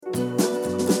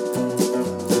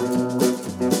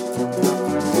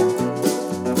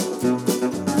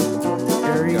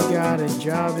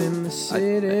job in the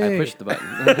city. I pushed the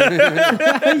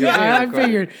button. Yeah, I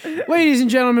figured. Ladies and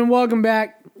gentlemen, welcome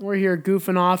back. We're here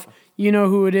goofing off. You know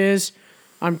who it is.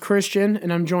 I'm Christian,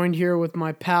 and I'm joined here with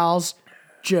my pals,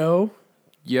 Joe.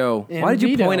 Yo, and why did you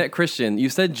Vito. point at Christian? You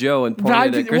said Joe and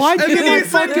pointed at Christian. Why'd you get my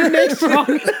fucking name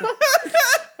wrong?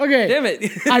 Okay. Damn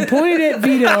it. I pointed at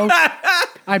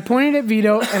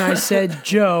Vito, and I said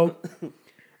Joe.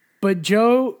 But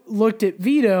Joe looked at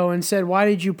Vito and said, why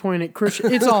did you point at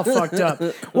Christian? It's all fucked up.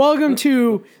 Welcome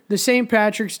to the St.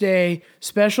 Patrick's Day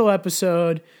special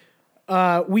episode.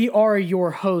 We are your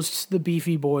hosts, the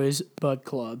Beefy Boys Bud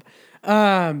Club.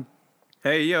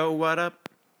 Hey, yo, what up?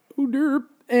 Ooh, derp.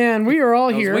 And we are all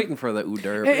I was here. waiting for the ooh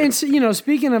derp. And so, you know,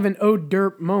 speaking of an oh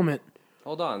derp moment.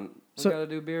 Hold on. We So- gotta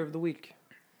do beer of the week.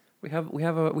 We have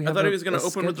I thought he was going to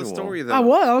open with the story, though. I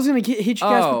was going to hit you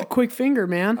guys Oh. with the quick finger,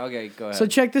 man. Okay, go ahead. So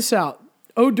check this out.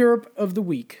 Oh derp of the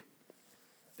week.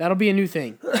 That'll be a new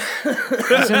thing.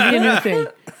 That's going to be a new thing.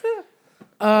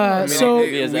 So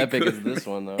It'd be as epic as this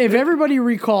one, though. if everybody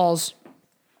recalls,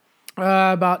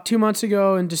 about 2 months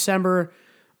ago in December,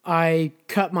 I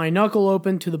cut my knuckle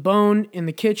open to the bone in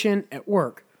the kitchen at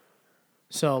work.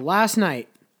 So last night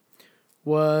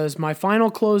was my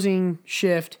final closing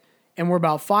shift, and we're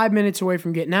about 5 minutes away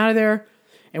from getting out of there.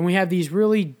 And we have these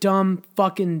really dumb,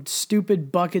 fucking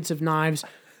stupid buckets of knives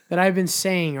that I've been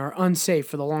saying are unsafe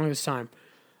for the longest time.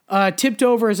 Tipped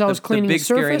over as I was cleaning the big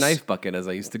scary surface. knife bucket, as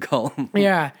I used to call them.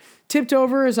 Yeah. Tipped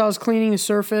over as I was cleaning the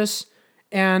surface,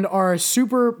 and our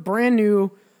super brand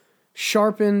new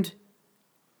sharpened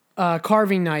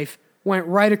carving knife went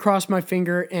right across my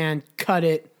finger and cut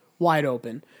it wide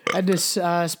open. I had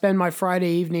to spend my Friday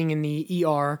evening in the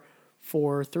ER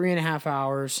for 3.5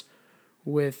 hours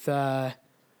with my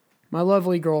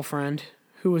lovely girlfriend,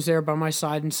 who was there by my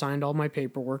side and signed all my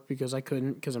paperwork because I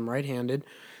couldn't, because I'm right-handed,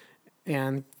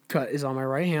 and cut is on my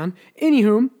right hand.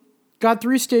 Anywho, got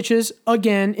 3 stitches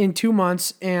again in 2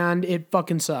 months, and it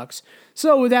fucking sucks.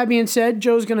 So with that being said,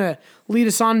 Joe's gonna lead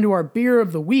us on to our beer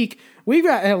of the week. We've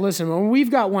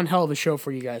got one hell of a show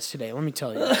for you guys today. Let me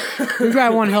tell you, we've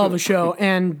got one hell of a show.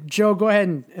 And Joe, go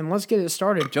ahead and let's get it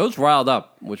started. Joe's riled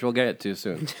up, which we'll get to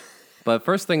soon. But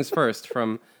first things first,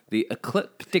 from the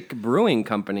Ecliptic Brewing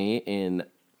Company in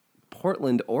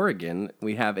Portland, Oregon,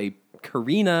 we have a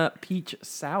Carina Peach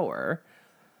Sour.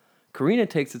 Carina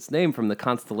takes its name from the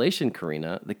constellation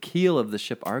Carina, the keel of the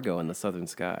ship Argo in the southern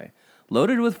sky.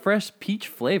 Loaded with fresh peach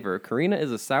flavor, Carina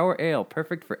is a sour ale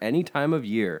perfect for any time of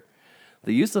year.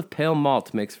 The use of pale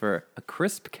malt makes for a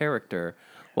crisp character,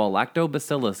 while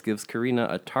lactobacillus gives Carina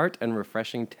a tart and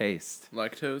refreshing taste.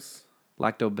 Lactose?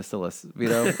 Lactobacillus,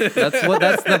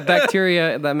 that's the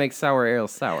bacteria that makes sour ale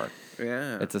sour.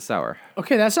 Yeah. It's a sour.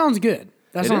 Okay, that sounds good.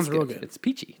 That It sounds is real good. It's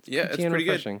peachy. Yeah, peachy it's and pretty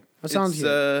refreshing. good. That sounds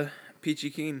good.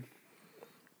 Peachy keen.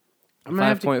 I'm gonna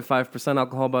have to 5.5%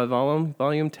 alcohol by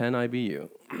volume 10 IBU.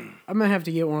 I'm gonna have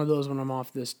to get one of those when I'm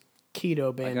off this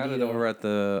keto bandito. I got it over at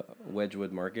the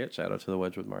Wedgwood Market. Shout out to the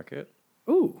Wedgwood Market.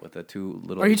 Ooh. With the 2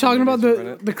 little... Are you talking about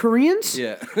the Koreans?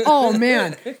 Yeah. Oh,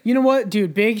 man. You know what,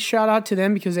 dude? Big shout out to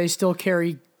them because they still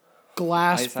carry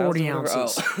glass 40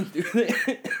 ounces. Oh.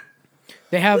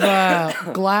 They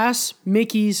have glass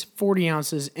Mickey's 40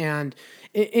 ounces. And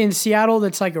in Seattle,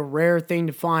 that's like a rare thing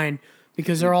to find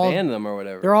because they're all ban them or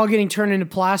whatever. They're all getting turned into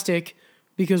plastic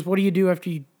because what do you do after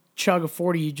you chug a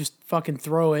 40? You just fucking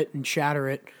throw it and shatter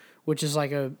it, which is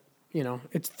like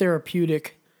it's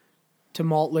therapeutic to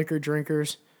malt liquor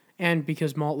drinkers, and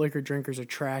because malt liquor drinkers are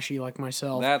trashy like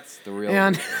myself. That's the real...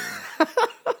 And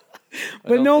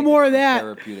but no more of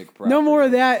that. No more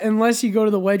of that unless you go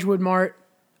to the Wedgwood Mart.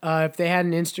 If they had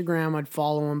an Instagram, I'd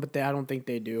follow them, but I don't think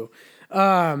they do.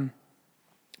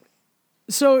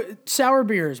 So sour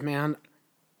beers, man,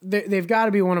 they've got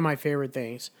to be one of my favorite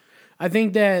things. I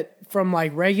think that from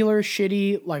like regular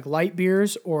shitty like light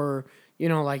beers or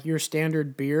like your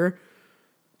standard beer,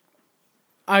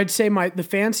 I'd say the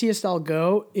fanciest I'll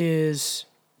go is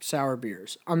sour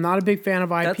beers. I'm not a big fan of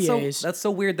IPAs. That's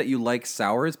so weird that you like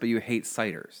sours, but you hate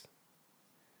ciders.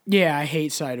 Yeah, I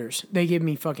hate ciders. They give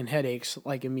me fucking headaches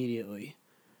like immediately.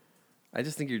 I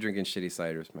just think you're drinking shitty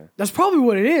ciders, man. That's probably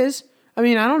what it is. I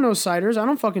mean, I don't know ciders. I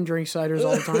don't fucking drink ciders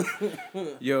all the time.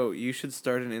 Yo, you should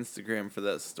start an Instagram for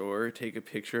that store, take a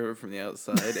picture of it from the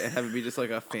outside, and have it be just like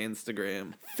a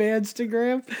Fanstagram.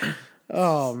 Fanstagram?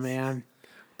 Oh, man.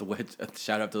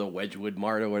 Shout out to the Wedgwood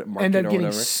Market or whatever. End up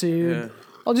getting sued. Yeah.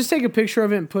 I'll just take a picture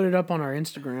of it and put it up on our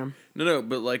Instagram. No,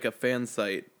 but like a fan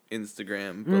site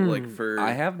Instagram, but like for...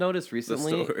 I have noticed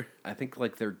recently, I think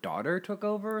like their daughter took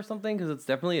over or something, because it's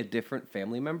definitely a different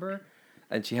family member.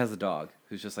 and she has a dog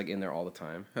who's just like in there all the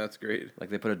time. That's great. Like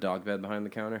they put a dog bed behind the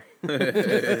counter.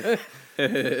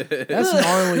 That's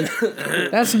gnarly.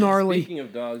 That's gnarly. Speaking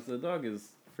of dogs, the dog is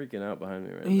freaking out behind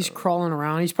me right now. He's crawling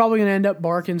around. He's probably gonna end up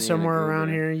barking somewhere around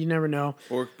Google. here. You never know.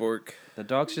 Bork, bork. The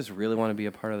dogs just really want to be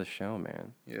a part of the show,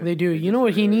 man. Yeah. They do. You know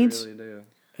what he They needs? really do.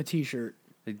 A T-shirt.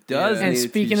 It does. Yeah. And need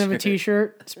speaking of a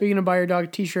T-shirt, speaking of buy your dog a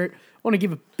T-shirt, I want to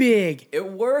give a it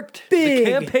worked. Big.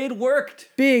 The campaign worked.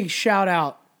 big shout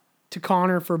out to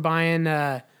Connor for buying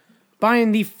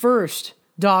the first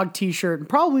dog T-shirt and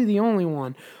probably the only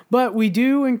one. But we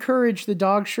do encourage the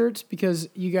dog shirts because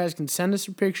you guys can send us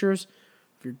your pictures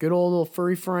of your good old little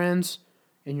furry friends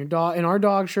and your dog and our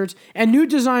dog shirts. And new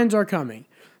designs are coming.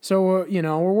 So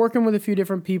we're working with a few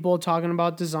different people, talking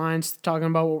about designs, talking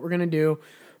about what we're gonna do.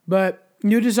 But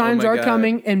new designs my are God.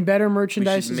 coming, and better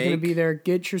merchandise is going to make- be there.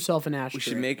 Get yourself an ashtray. We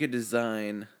should make a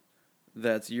design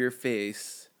that's your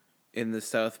face in the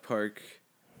South Park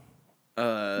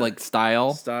Like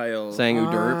style. style. Saying who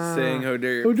derp. Saying ho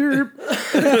derp. Oh, derp.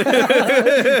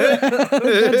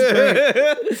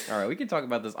 All right, we can talk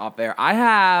about this off air. I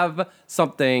have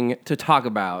something to talk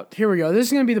about. Here we go. This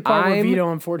is going to be the part where I'm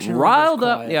Vito, unfortunately, riled goes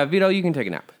up. quiet. Yeah, Vito, you can take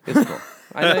a nap. It's cool.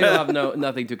 I know you'll have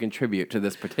nothing to contribute to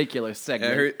this particular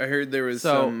segment. I heard there was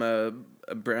So- some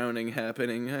browning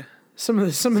happening. Some of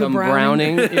the Some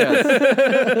browning. browning.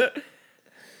 Yes.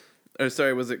 Oh,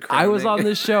 sorry, was it I was crowning? on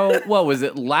this show, what was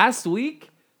it, last week?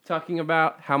 Talking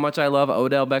about how much I love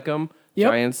Odell Beckham,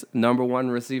 Yep. Giants'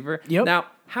 #1 receiver. Yep. Now,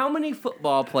 how many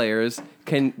football players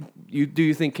do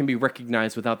you think can be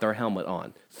recognized without their helmet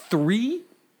on? 3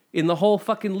 in the whole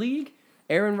fucking league?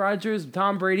 Aaron Rodgers,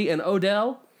 Tom Brady, and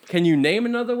Odell? Can you name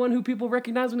another one who people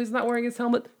recognize when he's not wearing his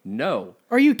helmet? No.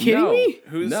 Are you kidding No. me?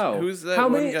 Who's that How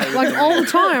one many? guy with Like the- all the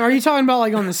time. Are you talking about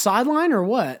like on the sideline or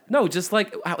what? No, just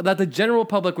like that the general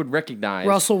public would recognize.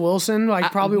 Russell Wilson,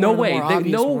 like probably no one of the way. more They-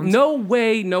 obvious no, ones. no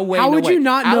way, no way. How no would way. you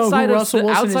not know who outside of Russell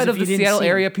Wilson is outside if of you the didn't Seattle see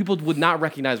him? area? People would not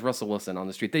recognize Russell Wilson on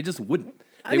the street. They just wouldn't.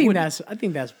 I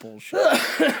think that's bullshit.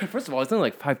 First of all, he's only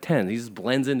like 5'10". He just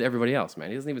blends into everybody else, man.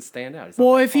 He doesn't even stand out. He's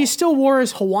Well, not that if he tall. still wore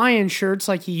his Hawaiian shirts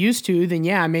like he used to, then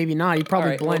yeah, maybe not. He'd probably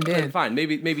All right, blend well, in. Fine,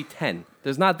 maybe 10.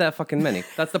 There's not that fucking many.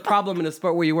 That's the problem in a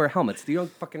sport where you wear helmets. You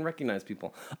don't fucking recognize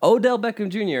people. Odell Beckham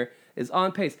Jr. is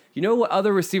on pace. You know what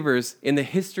other receivers in the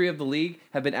history of the league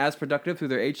have been as productive through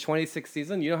their age 26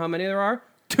 season? You know how many there are?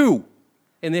 2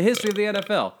 in the history of the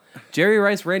NFL. Jerry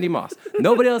Rice, Randy Moss.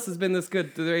 Nobody else has been this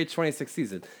good through their age 26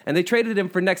 season. And they traded him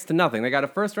for next to nothing. They got a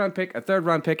first-round pick, a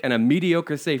third-round pick, and a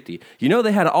mediocre safety. You know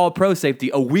they had an all-pro safety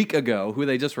a week ago who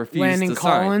they just refused Landon to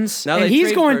sign. Collins. Now And they he's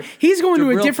trade going for to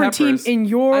a Jabril different team Peppers. in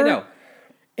I know.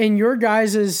 your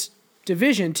guys'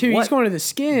 division too. He's What going to the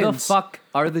Skins. The fuck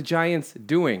are the Giants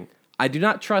doing? I do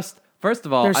not trust. First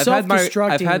of all, They're I've had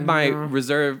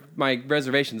self-destructing, my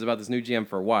reservations about this new GM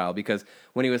for a while because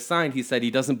when he was signed, he said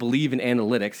he doesn't believe in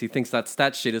analytics. He thinks that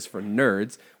stat shit is for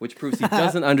nerds, which proves he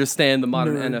doesn't understand the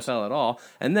modern Nerds. NFL at all.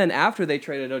 And then after they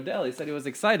traded Odell, he said he was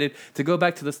excited to go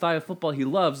back to the style of football he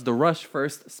loves, the rush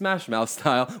first, smash mouth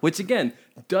style, which again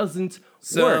doesn't work.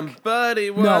 Somebody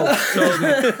No. once told me.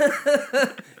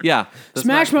 Yeah, the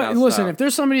Smash Mouth. Listen, style. if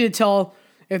there's somebody to tell,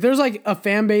 if there's like a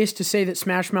fan base to say that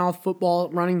Smash Mouth football,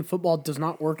 running the football, does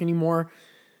not work anymore,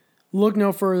 look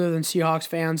no further than Seahawks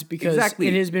fans because Exactly.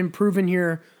 it has been proven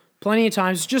here plenty of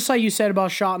times. Just like you said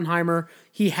about Schottenheimer,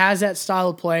 he has that style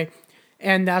of play,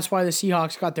 and that's why the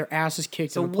Seahawks got their asses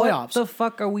kicked in the What playoffs. the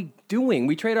fuck are we doing?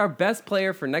 We trade our best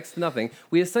player for next to nothing.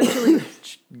 We essentially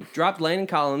dropped Landon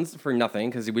Collins for nothing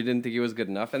because we didn't think he was good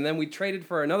enough, and then we traded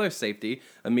for another safety,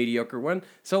 a mediocre one.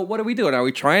 So what are we doing? Are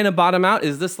we trying to bottom out?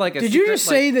 Is this like a Did you secret, just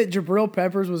say that Jabril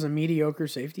Peppers was a mediocre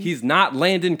safety? he's not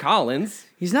Landon Collins?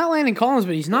 He's not Landon Collins,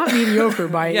 but he's not mediocre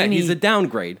by Yeah, any. he's a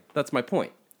downgrade. That's my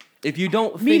point. If you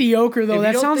don't think, Mediocre, though, if you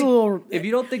that don't sounds a think- little- If you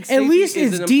don't think At safety least is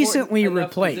it's an important decently enough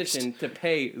replaced. position to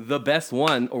pay the best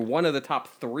one or one of the top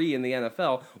 3 in the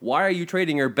NFL, why are you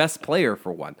trading your best player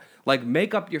for one? Like,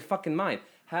 make up your fucking mind.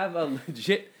 Have a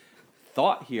legit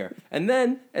thought here. And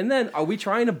then, are we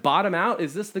trying to bottom out?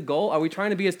 Is this the goal? Are we trying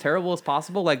to be as terrible as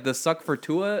possible, like the Suck for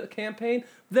Tua campaign?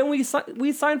 Then we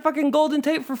signed fucking Golden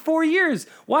Tate for 4 years.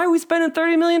 Why are we spending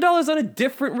 $30 million on a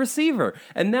different receiver?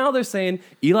 And now they're saying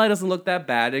Eli doesn't look that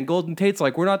bad, and Golden Tate's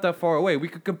like, we're not that far away. We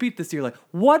could compete this year. Like,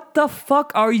 what the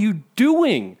fuck are you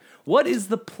doing? What is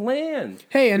the plan?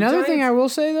 Hey, The another thing I Giants- will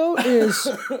say though is,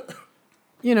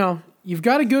 you've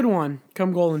got a good one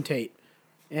come Golden Tate,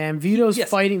 and Vito's Yes.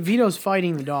 fighting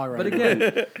the dog right But now.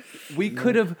 again, we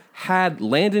could have had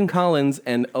Landon Collins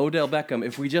and Odell Beckham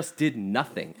if we just did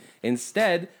nothing.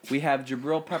 Instead, we have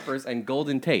Jabril Peppers and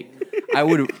Golden Tate. I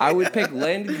would pick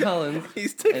Landon Collins.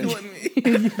 He's tickling me.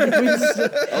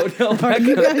 Oh no, Are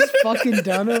you guys fucking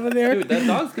done over there? dude, that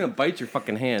dog's gonna bite your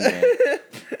fucking hand, man.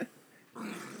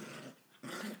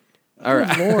 All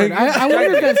right. Lord, I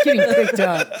wonder if that's getting picked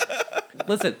up.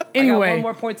 Listen, I Anyway. got one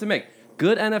more point to make.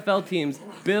 Good NFL teams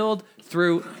build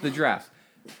through the draft.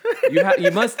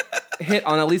 You must hit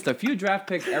on at least a few draft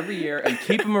picks every year and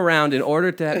keep them around in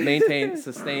order to maintain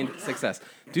sustained success.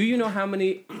 Do you know how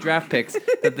many draft picks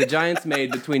that the Giants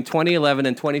made between 2011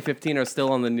 and 2015 are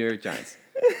still on the New York Giants?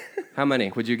 How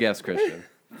many would you guess, Christian?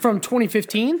 From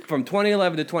 2015? From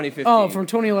 2011 to 2015. Oh, from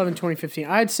 2011 2015.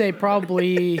 I'd say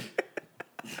probably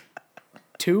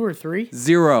 2 or 3.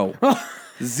 0.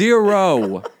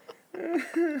 0.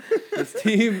 This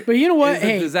team But you know what? is a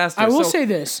Hey, disaster. I will So- say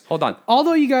this. Hold on.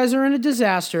 Although you guys are in a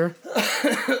disaster,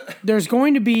 there's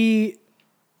going to be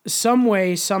some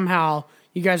way, somehow,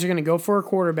 you guys are going to go for a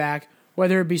quarterback,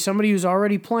 whether it be somebody who's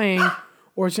already playing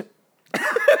or...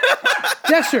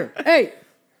 Dexter, hey!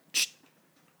 Shh.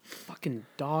 Fucking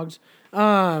dogs.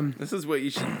 This is what you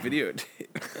should videotape.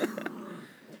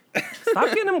 Stop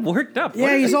getting him worked up. Yeah,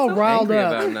 What is he's he all so riled angry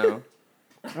up. about now?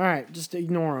 All right, just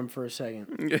ignore him for a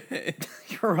second.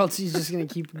 Or else he's just going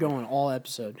to keep going all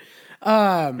episode.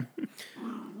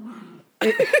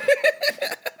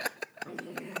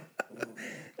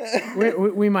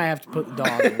 We might have to put the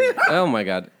dog in there. Oh my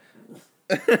god.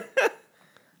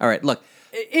 All right, look.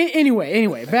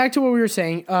 Anyway, back to what we were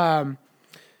saying.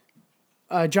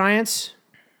 Giants,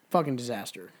 fucking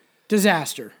disaster.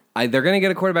 Disaster. They're going to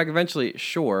get a quarterback eventually,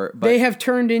 sure, but They have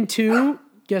turned into,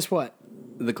 guess what?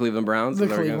 the Cleveland Browns. The is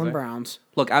that what you're gonna Cleveland say? Browns.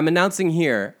 Look, I'm announcing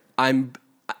here. I'm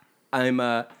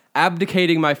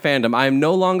abdicating my fandom. I am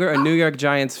no longer a New York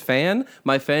Giants fan.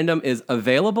 My fandom is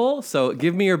available. So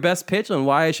give me your best pitch on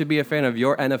why I should be a fan of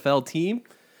your NFL team.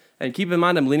 And keep in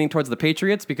mind, I'm leaning towards the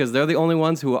Patriots because they're the only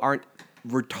ones who aren't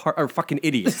or fucking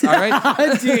idiots. All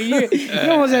right. Dude,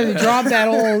 you almost had to drop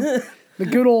the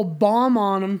good old bomb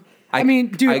on them. I mean,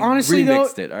 dude, honestly though,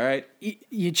 remixed it. All right.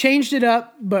 you changed it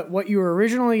up, but what you were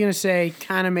originally going to say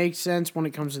kind of makes sense when it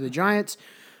comes to the Giants.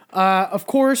 Of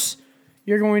course,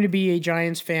 you're going to be a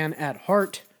Giants fan at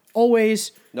heart,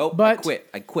 always. Nope. But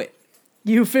I quit.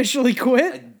 you officially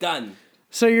quit, I'm done.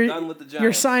 so you're done with the Giants.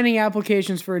 you're signing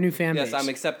applications for a new fan Yes, base. I'm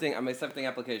accepting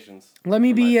applications. Let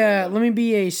me for my be fandom. let me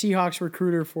be a Seahawks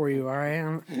recruiter for you. All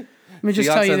right. Let me just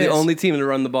Seahawks tell you are the this. only team to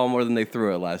run the ball more than they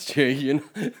threw it last year. You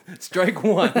know? Strike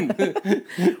one.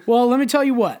 Well, let me tell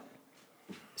you what.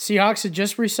 Seahawks had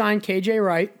just re-signed KJ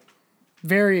Wright.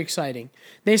 Very exciting.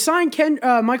 They signed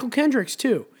Michael Kendricks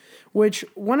too, which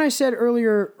when I said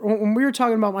earlier, when we were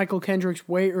talking about Michael Kendricks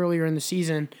way earlier in the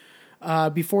season,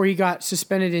 before he got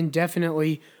suspended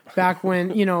indefinitely, back when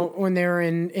when they were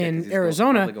in He's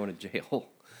Arizona, probably going to jail.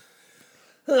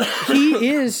 he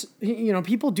is.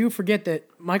 People do forget that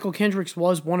Michael Kendricks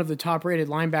was one of the top-rated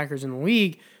linebackers in the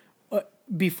league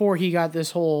before he got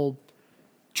this whole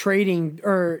trading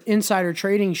or insider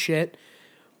trading shit.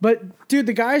 But dude,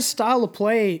 the guy's style of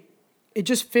play, it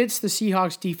just fits the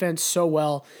Seahawks defense so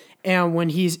well. And when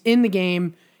he's in the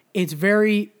game, it's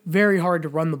very, very hard to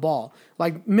run the ball.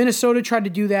 Like Minnesota tried to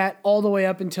do that all the way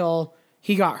up until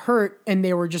he got hurt, and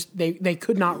they were just they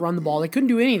could not run the ball. They couldn't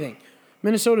do anything.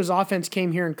 Minnesota's offense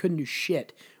came here and couldn't do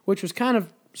shit, which was kind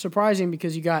of surprising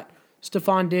because you got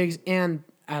Stephon Diggs and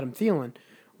Adam Thielen,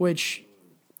 which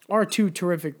are two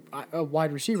terrific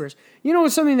wide receivers. You know,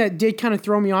 something that did kind of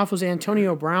throw me off was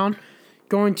Antonio Brown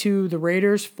going to the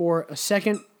Raiders for a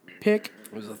second pick.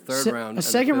 It was a third round. A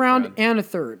second round and a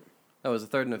third. That was a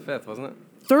third and a fifth, wasn't it?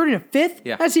 Third and a fifth?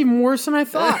 Yeah. That's even worse than I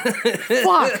thought.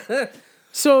 Fuck.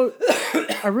 So,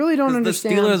 I really don't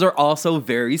understand. The Steelers are also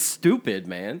very stupid,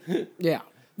 man. Yeah.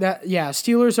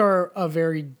 Steelers are a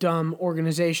very dumb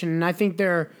organization, and I think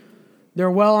they're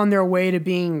well on their way to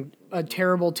being a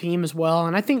terrible team as well.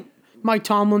 And I think Mike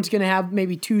Tomlin's going to have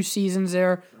maybe 2 seasons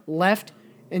there left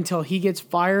until he gets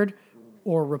fired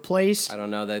or replaced. I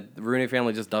don't know. The Rooney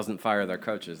family just doesn't fire their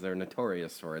coaches. They're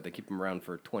notorious for it. They keep them around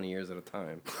for 20 years at a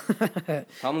time.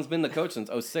 Tomlin's been the coach since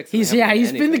 2006.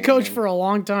 He's been the coach for a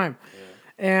long time. Yeah.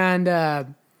 And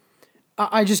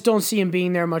I just don't see him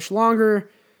being there much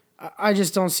longer. I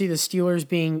just don't see the Steelers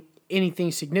being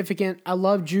anything significant. I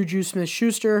love Juju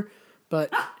Smith-Schuster,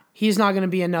 but he's not going to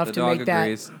be enough to make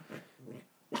that.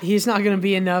 He's not going to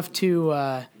be enough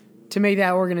to make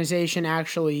that organization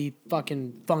actually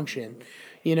fucking function,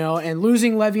 And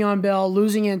losing Le'Veon Bell,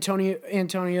 losing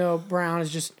Antonio Brown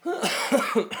is just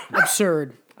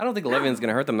absurd. I don't think Le'Veon's going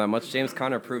to hurt them that much. James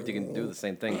Conner proved he can do the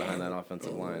same thing behind that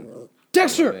offensive line.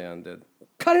 Dexter, Le'Veon did.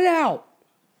 cut it out.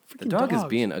 The dog is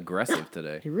being aggressive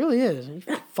today. He really is. He's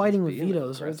fighting with Vito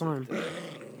this whole time.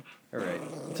 All right.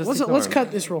 Let's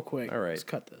cut this real quick. All right. Let's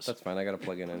cut this. That's fine. I got to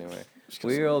plug in anyway.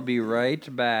 We'll be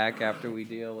right back after we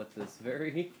deal with this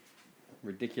very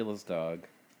ridiculous dog.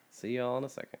 See y'all in a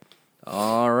second.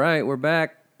 All right, we're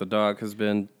back. The dog has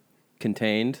been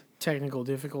contained. Technical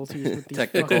difficulties with these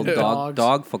Technical fucking dogs.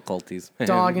 dog faculties.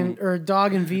 Dog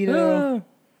and Vito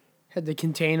had to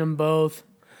contain them both.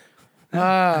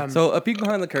 So a peek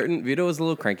behind the curtain. Vito was a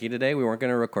little cranky today. We weren't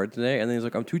going to record today, and then he's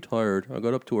like, "I'm too tired. I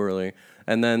got up too early."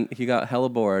 And then he got hella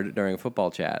bored during football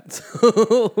chat.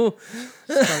 So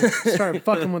Started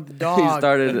fucking with the dog. he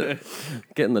started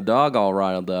getting the dog all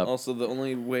riled up. Also, the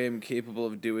only way I'm capable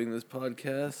of doing this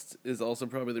podcast is also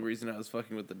probably the reason I was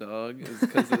fucking with the dog is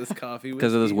because of this coffee.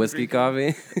 Because of this whiskey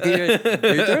coffee. You're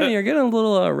getting a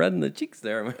little red in the cheeks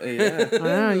there. Yeah. I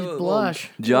know, you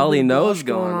blush. Jolly Little blush nose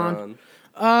going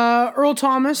on. Earl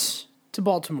Thomas to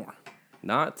Baltimore.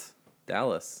 Not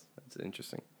Dallas. That's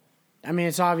interesting. I mean,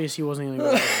 it's obvious he wasn't going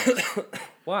to go.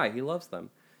 Why? He loves them.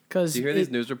 Do Do you hear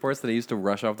these news reports that he used to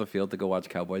rush off the field to go watch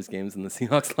Cowboys games in the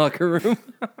Seahawks locker room?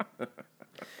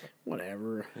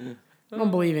 Whatever. I don't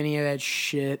believe any of that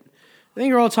shit. I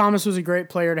think Earl Thomas was a great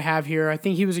player to have here. I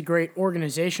think he was a great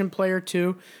organization player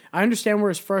too. I understand where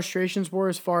his frustrations were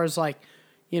as far as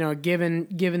giving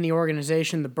the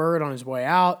organization the bird on his way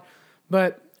out.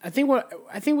 But I think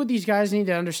what these guys need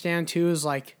to understand too is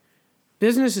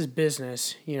business is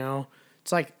business.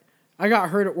 It's like I got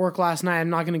hurt at work last night. I'm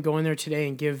not going to go in there today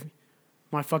and give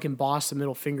my fucking boss the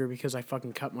middle finger because I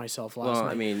fucking cut myself last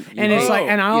night. I mean, and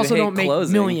I also don't make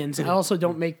closing. millions. I also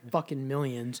don't make fucking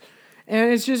millions.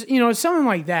 And it's just, it's something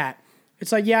like that.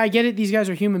 It's like, yeah, I get it. These guys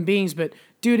are human beings, but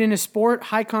dude, in a sport,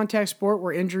 high contact sport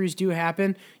where injuries do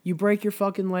happen, you break your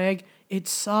fucking leg. It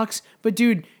sucks. But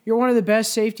dude, you're one of the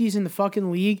best safeties in the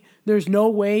fucking league. There's no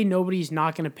way nobody's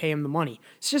not going to pay him the money.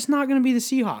 It's just not going to be the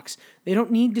Seahawks. They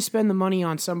don't need to spend the money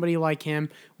on somebody like him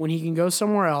when he can go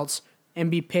somewhere else and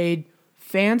be paid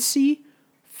fancy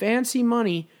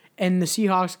money, and the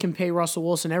Seahawks can pay Russell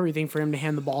Wilson everything for him to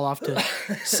hand the ball off to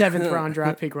 7th round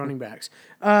draft pick running backs.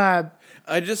 I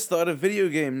just thought of video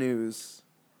game news.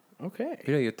 Okay.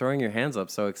 You're throwing your hands up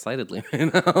so excitedly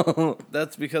right now.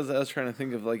 That's because I was trying to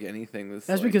think of anything.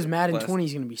 That's because Madden 20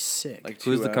 is going to be sick.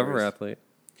 Who's the cover hours. athlete?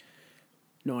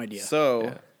 No idea.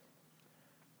 So,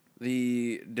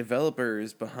 the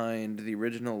developers behind the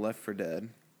original Left 4 Dead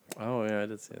Oh, yeah, I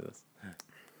did say this.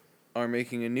 are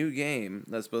making a new game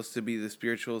that's supposed to be the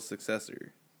spiritual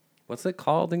successor. What's it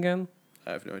called again?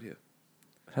 I have no idea.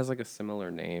 It has a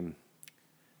similar name.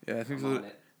 Yeah, I think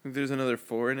there's another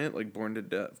 4 in it, like Born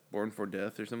for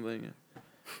Death or something.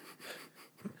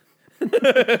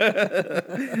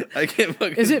 I can't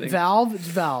fucking Is it think. Valve? It's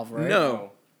Valve, right?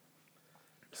 No.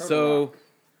 So,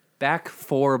 Back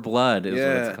 4 Blood is what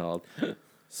Yeah. it's called.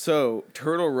 so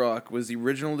Turtle Rock was the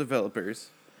original developers.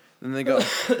 Then they got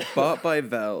bought by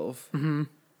Valve. Mm-hmm.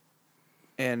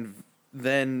 And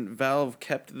then Valve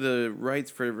kept the rights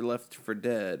for Left 4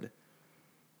 Dead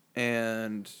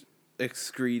and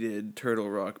excreted Turtle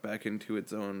Rock back into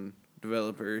its own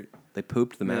developer. They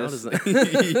pooped them out. Yes. Is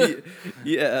it?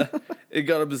 Yeah. It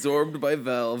got absorbed by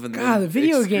Valve. And God, then the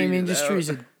video game excreted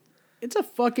industry out. it's a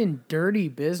fucking dirty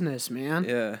business, man.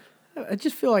 Yeah. I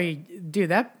just feel like, dude,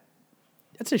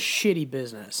 that's a shitty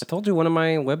business. I told you one of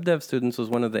my web dev students was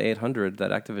one of the 800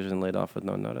 that Activision laid off with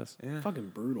no notice. Yeah. Fucking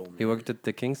brutal, man. He worked at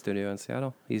the King Studio in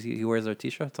Seattle. He wears our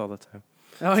t-shirts all the time.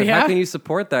 Oh, So yeah? how can you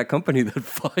support that company that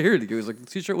fired you? He was like, the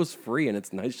t-shirt was free and it's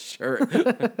a nice shirt.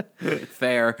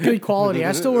 Fair. Good quality.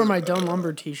 I still wear my Dumb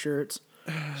Lumber t-shirts.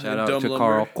 Shout out Dumb to lumber.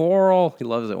 Carl Coral. He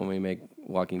loves it when we make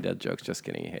Walking Dead jokes. Just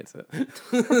kidding. He hates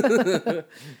it.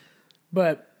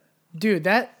 But, dude,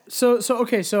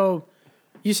 so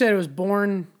you said it was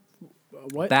Born,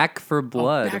 what? Back for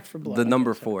Blood. Back 4 Blood. The Okay,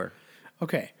 number sorry. 4.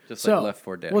 Okay. Just so, like Left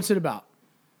 4 Dead. What's it about?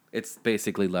 It's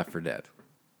basically Left 4 Dead.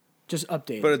 Just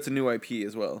update. But it's a new IP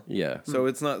as well. Yeah. So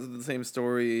it's not the same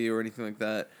story or anything like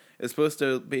that. It's supposed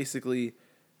to basically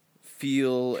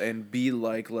feel and be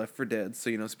like Left 4 Dead,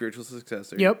 so spiritual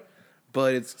successor. Yep.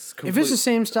 But it's If it's the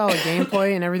same style of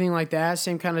gameplay and everything like that,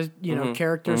 same kind of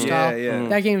character style, Yeah.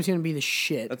 that game's gonna be the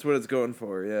shit. that's what it's going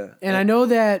for. Yeah. And I know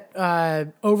that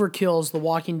Overkill's The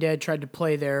Walking Dead tried to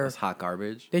play It's hot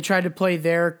garbage. They tried to play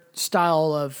their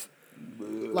style of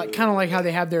kind of like how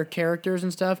they have their characters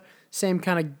and stuff. Same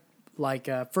kind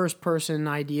of first person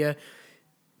idea.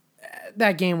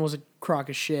 That game was a crock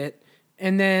of shit.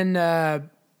 And then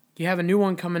you have a new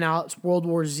one coming out. It's World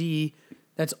War Z.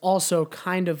 That's also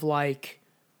kind of like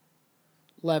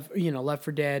Left 4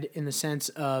 Dead in the sense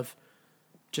of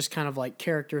just kind of like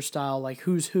character style, like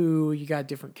who's who. You got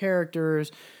different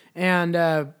characters, and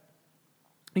I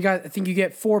think you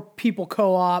get 4 people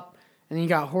co-op, and then you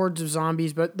got hordes of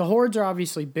zombies, but the hordes are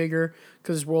obviously bigger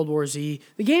because it's World War Z.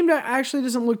 The game actually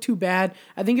doesn't look too bad.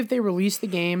 I think if they release the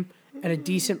game at a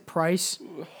decent price,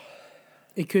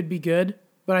 it could be good.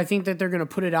 But I think that they're going to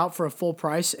put it out for a full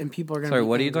price, and people are going to. Sorry,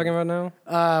 what are you talking about now?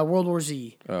 World War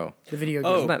Z. Oh, the video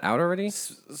game. Isn't that out already?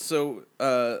 So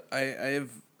I have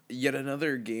yet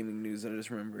another gaming news that I just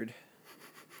remembered.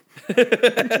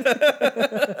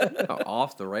 Oh,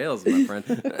 off the rails, my friend.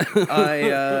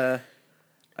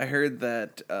 I heard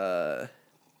that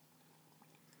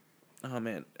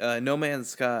No Man's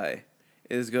Sky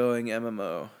is going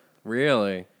MMO.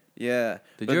 Really? Yeah.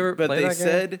 Did you ever but play they that game?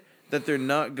 said that they're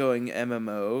not going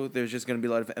MMO. There's just going to be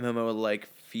a lot of MMO-like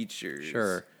features.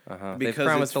 Sure. Uh-huh. Because They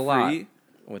promised it's a lot free.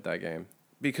 with that game.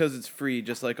 Because it's free,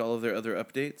 just like all of their other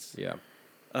updates. Yeah.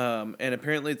 And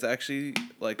apparently it's actually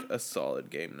like a solid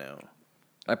game now.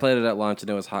 I played it at launch and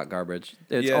it was hot garbage.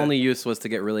 Its only use was to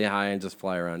get really high and just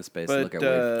fly around in space and look at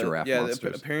wave giraffe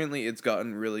monsters. Apparently it's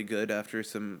gotten really good after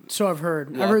some. So I've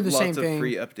heard. I've heard the same thing. Lots of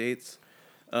free updates.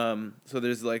 So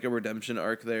there's like a redemption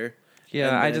arc there.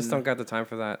 Yeah, I just don't got the time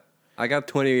for that. I got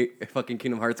 20 fucking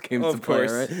Kingdom Hearts games to play,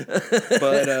 right?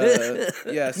 But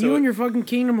yeah, so you and your fucking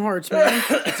Kingdom Hearts, man.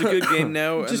 it's a good game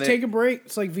now. Just take a break.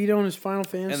 It's like Vito and his Final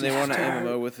Fantasy. And they want to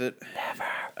MMO with it. Never.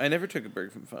 I never took a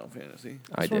break from Final Fantasy.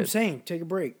 That's what I'm saying. Take a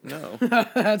break. No.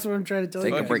 That's what I'm trying to tell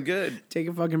you. Take a break. Good. Take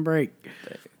a fucking break.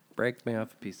 Break me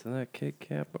off a piece of that Kit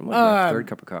Kat. I'm like my third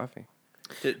cup of coffee.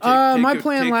 My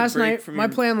plan last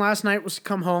night was to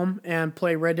come home and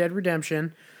play Red Dead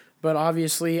Redemption, but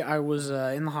obviously I was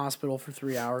in the hospital for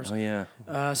 3 hours. Oh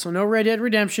yeah. So no Red Dead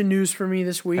Redemption news for me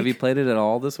this week. Have you played it at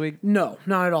all this week? No,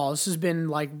 not at all. This has been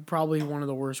like probably one of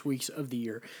the worst weeks of the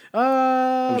year.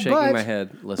 I'm shaking my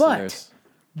head, listeners.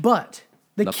 But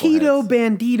the Keto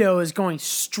Bandito is going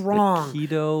strong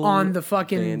on the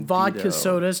fucking vodka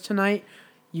sodas tonight.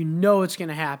 You know it's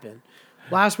gonna happen.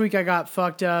 Last week I got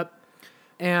fucked up.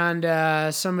 And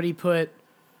somebody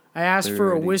I asked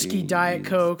for a whiskey Diet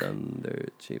Coke.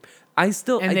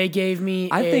 They gave me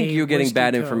I think you're getting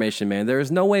bad Coke. information, man. There is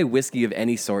no way whiskey of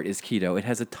any sort is keto. It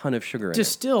has a ton of sugar in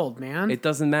Distilled, man. It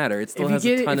doesn't matter. It still has a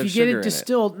ton of sugar in it. If you get it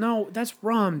distilled, no, that's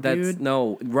rum, dude.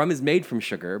 No, rum is made from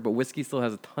sugar, but whiskey still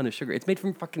has a ton of sugar. It's made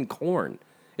from fucking corn.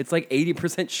 It's like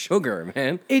 80% sugar,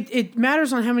 man. It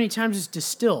matters on how many times it's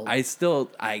distilled. I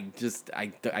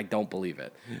don't believe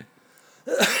it.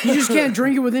 You just can't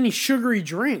drink it with any sugary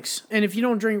drinks. And if you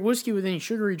don't drink whiskey with any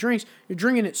sugary drinks, you're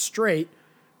drinking it straight,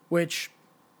 which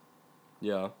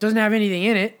doesn't have anything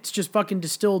in it. It's just fucking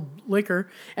distilled liquor.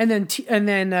 And then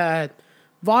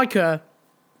vodka,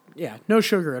 no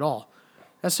sugar at all.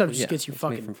 That stuff just gets you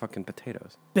made from fucking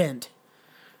potatoes. Bent.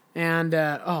 And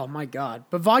oh my god.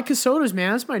 But vodka sodas,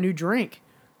 man, that's my new drink.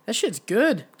 That shit's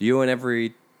good. You and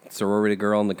every sorority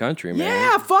girl in the country, man.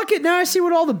 Yeah, fuck it. Now I see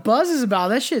what all the buzz is about.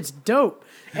 That shit's dope.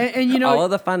 And you know, all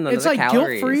of the fun, none it's of the like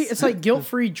calories. guilt-free. It's like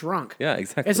guilt-free drunk. Yeah,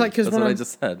 exactly. It's like because when I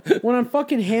just said when I'm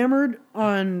fucking hammered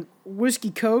on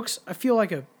whiskey cokes, I feel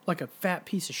like a fat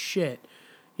piece of shit.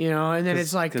 You know, and then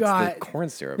it's like, God, the corn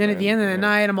syrup. Then at the end of the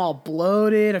night, I'm all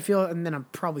bloated. And then I'm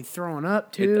probably throwing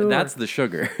up too. That's the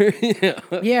sugar.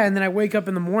 Yeah, and then I wake up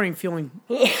in the morning feeling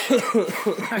like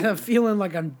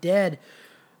I'm dead.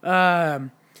 I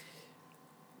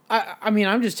mean,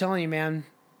 I'm just telling you, man.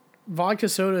 Vodka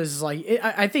sodas is like,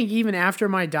 I think even after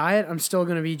my diet, I'm still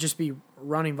going to be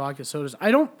running vodka sodas.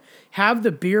 I don't have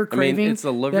the beer craving. It's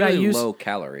a really low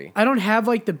calorie. I don't have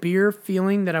like the beer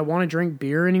feeling that I want to drink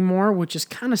beer anymore, which is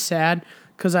kind of sad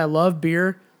because I love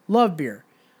beer.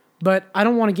 But I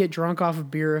don't want to get drunk off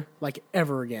of beer like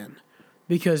ever again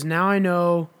because now I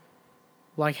know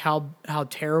like how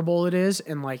terrible it is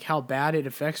and like how bad it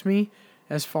affects me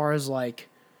as far as like.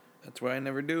 That's why I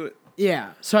never do it.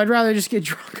 Yeah, so I'd rather just get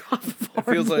drunk off of hard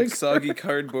It feels like liquor. soggy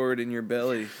cardboard in your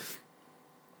belly.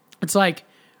 It's like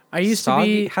I used to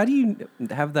be. How do you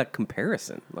have that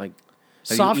comparison? Like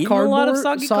soft cardboard. A lot of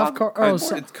soggy cardboard?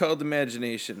 It's called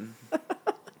imagination.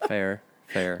 Fair.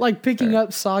 Like picking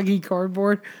up soggy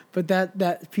cardboard, but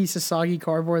that piece of soggy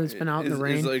cardboard that's been out in the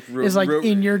rain is like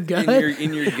in your gut.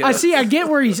 In your gut. I see. I get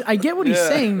what he's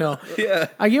saying though. Yeah.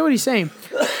 I get what he's saying.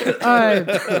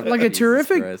 Like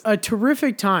a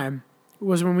terrific time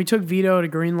was when we took Vito to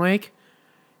Green Lake,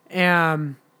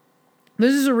 and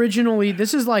this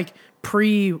is like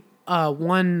pre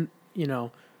one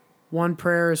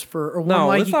prayers for or one no,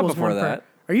 like it's equals not before one that. prayer.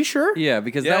 Are you sure? Yeah,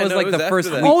 because Yeah, that was no, like it was the first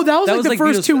after week. that. Oh, that was like the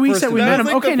first 2 weeks that we met him.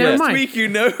 Okay, never mind. Week you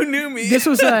knew me. This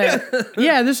was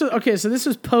this was okay. So this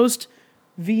was post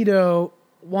Vito.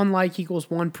 One like equals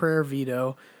one prayer.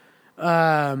 Vito.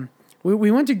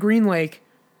 We went to Green Lake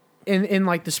in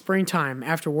like the springtime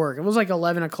after work. It was like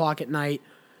 11 o'clock at night,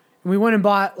 And we went and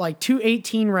bought like 2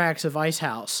 18 racks of Ice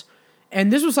House.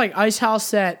 And this was like Ice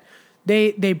House that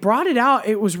they brought it out.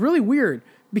 It was really weird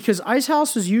because Ice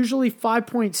House was usually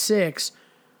 5.6,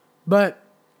 but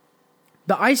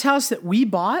the Ice House that we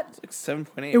bought, It's like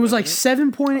 7.8. it was like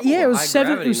 7.8. Yeah, it was high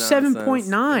 7. It gravity was 7.9.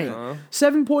 nonsense.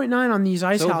 7.9 on these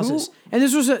Ice So Houses. And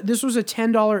this was a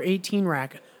 $10 18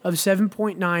 rack of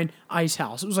 7.9 Ice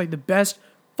House. It was like the best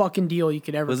fucking deal you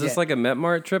could ever Was get. this like a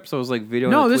Metmart trip? So it was like video.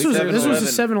 No, and a this tweet was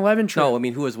thing? a 7-Eleven trip. No, I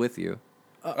mean, who was with you?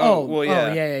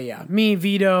 yeah. Me,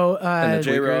 Vito, And the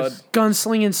J-Rod.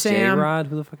 Gunslinging Sam, J-Rod?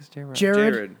 Who the fuck is J-Rod?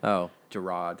 Jared, Oh,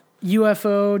 Gerard. UFO,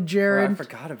 Oh, I Jared,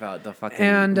 forgot about the fucking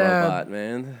And, robot,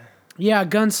 man. yeah,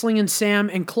 Gunslinging Sam,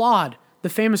 and Claude, the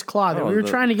famous Claude that Oh, we were the-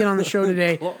 trying to get on the show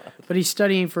today, but he's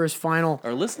studying for his final.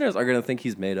 Our listeners are gonna think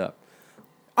he's made up.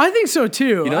 I think so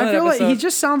too. You know I that feel like he episode-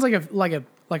 just sounds like a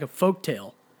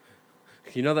folktale.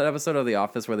 You know that episode of The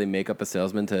Office where they make up a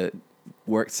salesman to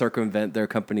circumvent their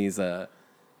company's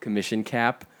commission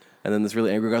cap, and then this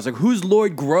really angry guy's like, "Who's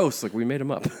Lloyd Gross?" Like, we made him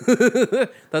up.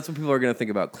 That's what people are gonna think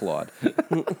about Claude.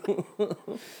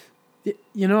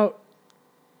 You know,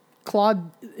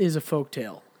 Claude is a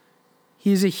folktale.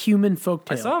 He's a human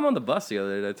folktale. I saw him on the bus the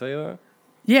other day. Did I tell you that?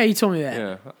 Yeah, you told me that.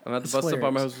 Yeah, I'm at the That's bus stop by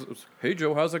my hilarious. house. Hey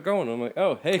Joe, how's it going? I'm like,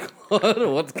 oh hey Claude,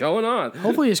 what's going on?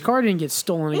 Hopefully his car didn't get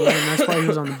stolen again. And that's why he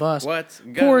was on the bus. What?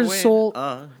 Poor Got away. soul.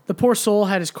 The poor soul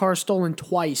had his car stolen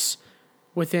twice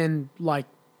within like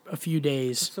a few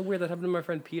days. It's so weird that happened to my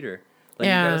friend Peter. Like,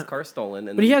 Yeah. he got his car stolen,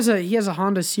 and But he has a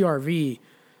Honda CRV,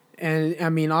 and I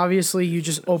mean obviously you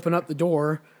just open up the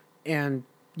door and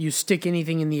you stick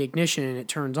anything in the ignition and it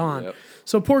turns on. Yep.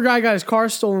 So poor guy got his car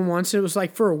stolen once. It was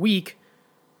like for a week,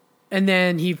 and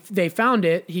then they found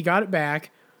it. He got it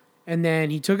back, and then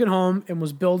he took it home and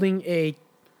was building a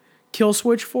kill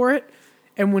switch for it.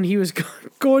 And when he was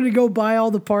going to go buy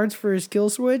all the parts for his kill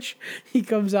switch, he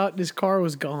comes out and his car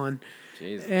was gone.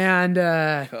 Jesus. And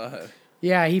God.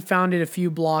 yeah, he found it a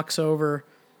few blocks over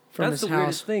from That's his the house.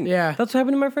 weirdest thing. Yeah. That's what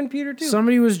happened to my friend Peter too.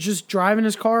 Somebody was just driving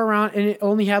his car around, and it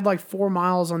only had like 4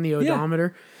 miles on the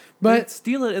odometer. But But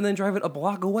steal it and then drive it a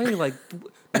block away. Like,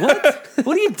 what?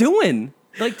 What are you doing?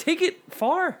 Like, take it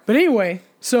far. but anyway,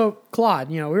 so Claude,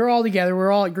 we were all together. We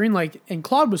were all at Green Lake, and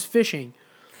Claude was fishing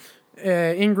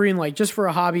in Green Lake just for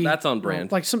a hobby. That's on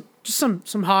brand. Like some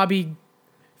hobby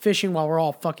fishing while we're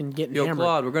all fucking getting Yo, hammered.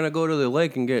 Claude, we're gonna go to the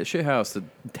lake and get shit housed at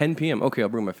 10 p.m. Okay, I'll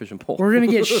bring my fishing pole. We're gonna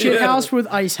get shit housed with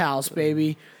Ice House,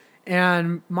 baby.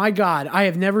 And my God, I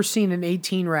have never seen an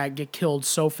 18 rack get killed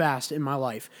so fast in my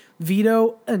life.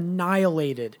 Vito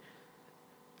annihilated.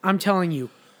 I'm telling you,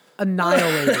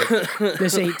 annihilated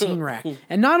this 18 rack.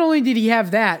 And not only did he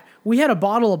have that, we had a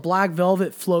bottle of Black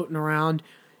Velvet floating around.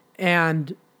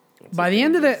 And by the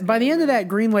end of that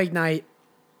Green Lake night,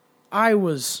 I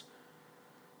was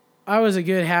a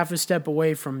good half a step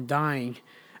away from dying.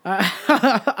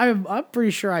 I'm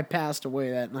pretty sure I passed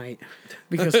away that night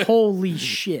because holy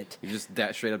shit, You just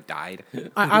straight up died.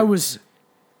 I was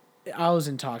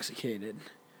intoxicated,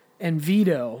 and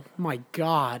Vito, my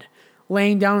God,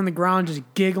 laying down on the ground just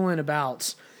giggling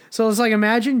about. So it's like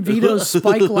imagine Vito's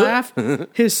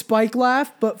his spike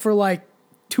laugh, but for like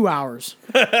 2 hours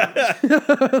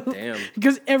Damn.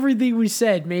 because everything we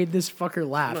said made this fucker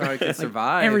laugh. I can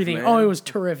survive. Everything. Man. Oh, it was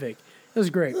terrific. It was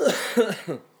great.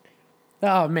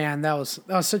 Oh man, that was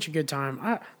such a good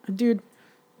time. Dude,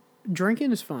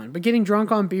 drinking is fun, but getting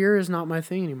drunk on beer is not my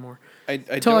thing anymore.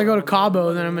 Until I go to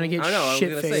Cabo, then I'm gonna get I know, I was shit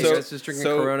gonna say, faced. you guys just drinking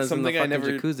Coronas in the something I fucking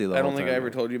never, jacuzzi the I whole don't think I time. ever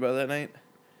told you about that night.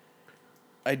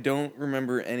 I don't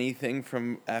remember anything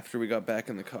from after we got back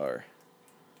in the car,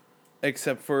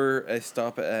 except for a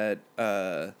stop at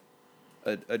a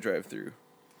drive-through,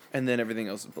 and then everything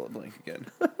else is blank again.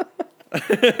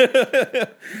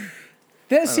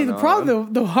 The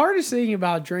problem, the hardest thing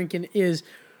about drinking is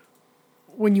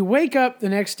when you wake up the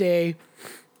next day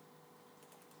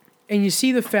and you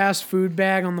see the fast food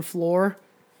bag on the floor,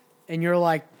 and you're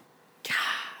like, God,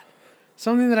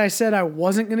 something that I said I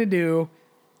wasn't gonna do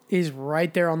is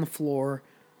right there on the floor,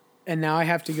 and now I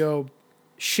have to go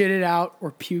shit it out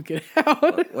or puke it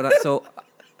out.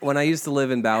 When I used to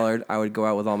live in Ballard, I would go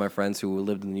out with all my friends who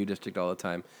lived in the U District all the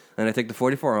time. And I take the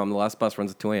 44 home. The last bus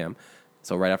runs at 2 a.m.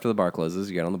 So right after the bar closes,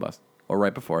 you get on the bus. Or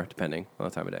right before, depending on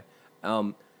the time of day.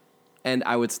 And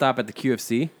I would stop at the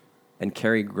QFC and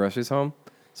carry groceries home.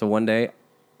 So one day,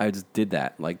 I just did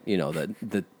that. Like,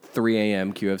 the 3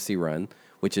 a.m. QFC run,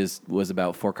 which was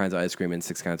about 4 kinds of ice cream and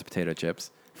 6 kinds of potato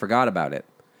chips. Forgot about it.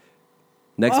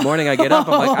 Next morning, I get up.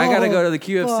 I'm like, I gotta go to the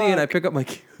QFC, and I pick up my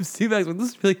QFC bags. I'm like, this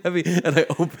is really heavy, and I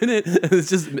open it, and it's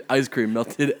just ice cream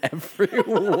melted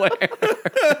everywhere.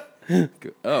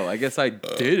 Oh, I guess I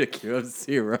did a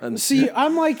KFC run. See,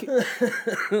 I'm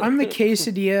the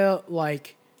quesadilla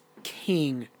like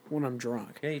king when I'm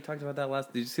drunk. Yeah, you talked about that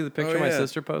last. Did you see the picture Oh, my yeah.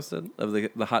 sister posted of the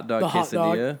hot dog The hot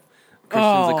dog? quesadilla?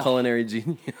 Christian's Oh. a culinary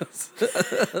genius.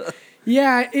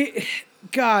 Yeah,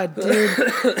 God, dude,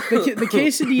 the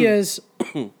quesadillas,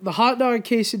 the hot dog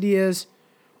quesadillas,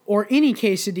 or any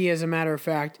quesadilla, as a matter of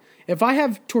fact. If I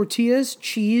have tortillas,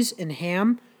 cheese, and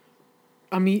ham,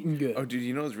 I'm eating good. Oh, dude,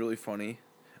 you know what's really funny?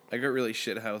 I got really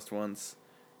shit-housed once,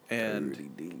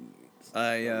 and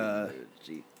I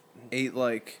ate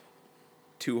like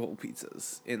 2 whole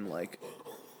pizzas in like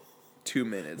 2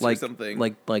 minutes or something.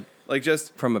 Like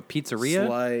just from a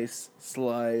pizzeria.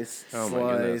 slice, Oh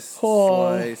my goodness.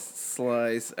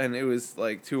 slice, and it was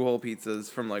like 2 whole pizzas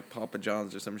from like Papa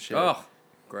John's or some shit. Oh,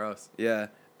 gross. Yeah,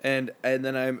 and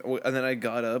then I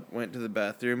got up, went to the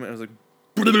bathroom, and I was like,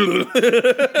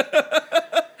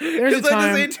 There's a because I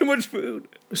time. just ate too much food.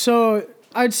 So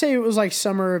I'd say it was like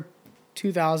summer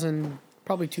 2000,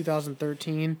 probably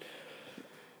 2013.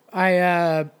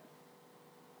 I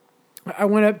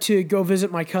went up to go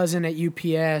visit my cousin at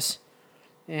UPS,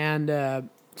 and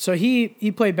so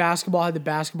he played basketball, had the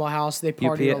basketball house. They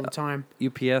partied all the time.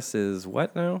 UPS is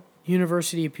what now?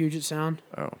 University of Puget Sound.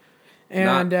 Oh,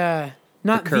 And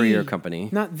not the courier the company.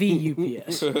 Not the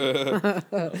UPS.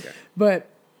 But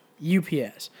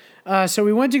UPS. So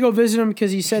we went to go visit him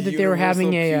because he said that they were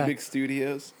having Cubic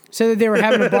Studios. said that they were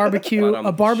having a barbecue Bottom.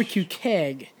 a barbecue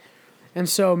keg. And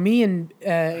so me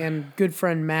and good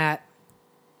friend Matt,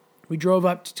 we drove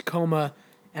up to Tacoma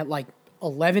at like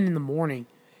 11 in the morning.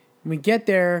 And we get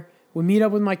there, we meet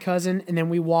up with my cousin, and then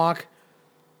we walk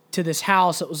to this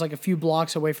house that was like a few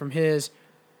blocks away from his.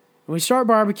 And we start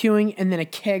barbecuing, and then a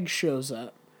keg shows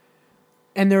up.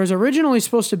 And there was originally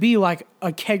supposed to be like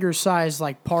a kegger size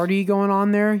like party going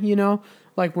on there, you know?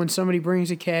 Like when somebody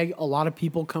brings a keg, a lot of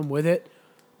people come with it.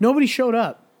 Nobody showed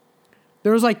up.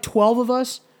 There was like 12 of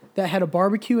us that had a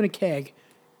barbecue and a keg,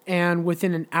 and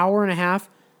within an hour and a half,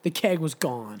 the keg was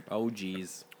gone. Oh,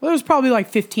 geez. Well, there was probably like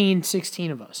 15,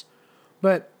 16 of us.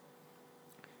 But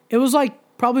it was like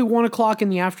probably 1 o'clock in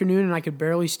the afternoon, and I could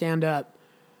barely stand up.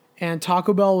 And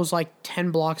Taco Bell was like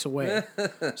 10 blocks away.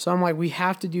 So I'm like, we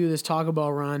have to do this Taco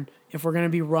Bell run if we're going to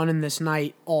be running this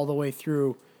night all the way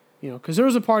through, you know, because there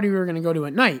was a party we were going to go to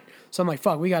at night. So I'm like,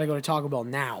 fuck, we got to go to Taco Bell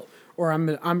now, or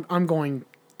I'm going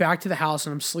back to the house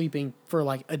and I'm sleeping for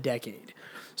like a decade.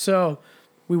 So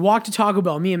we walked to Taco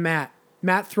Bell, me and Matt.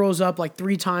 Matt throws up like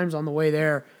 3 times on the way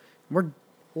there. We're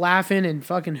laughing and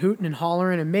fucking hooting and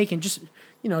hollering and making just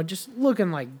looking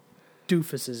like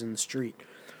doofuses in the street.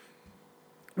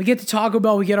 We get to Taco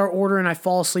Bell, we get our order, and I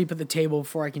fall asleep at the table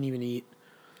before I can even eat.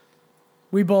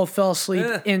 We both fell asleep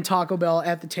in Taco Bell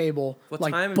at the table. What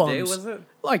like time bums. of day was it?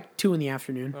 Like 2 in the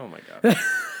afternoon. Oh, my God.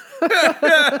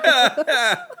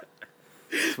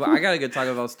 So I got a good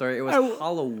Taco Bell story. It was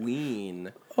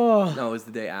Halloween. Oh. No, it was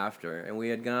the day after. And we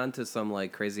had gone to some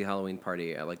like crazy Halloween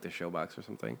party at like the Showbox or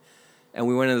something. And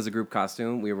we went in as a group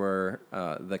costume. We were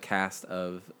the cast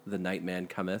of The Nightman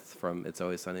Cometh from It's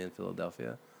Always Sunny in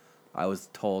Philadelphia. I was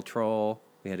Toll Troll.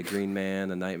 We had a green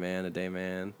man, a night man, a day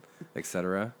man,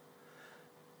 etc.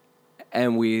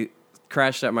 And we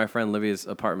crashed at my friend Livy's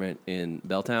apartment in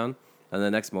Belltown. And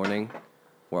the next morning,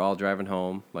 we're all driving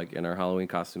home, like in our Halloween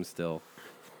costumes still.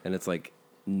 And it's like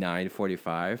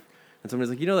 9:45. And somebody's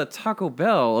like, you know that Taco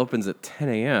Bell opens at 10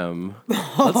 a.m.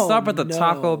 Let's stop at the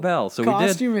Taco Bell. So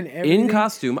Costume we and did. everything? In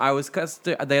costume, I was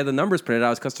they had the numbers printed. I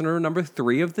was customer number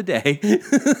 3 of the day.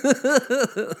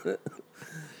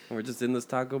 We're just in this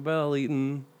Taco Bell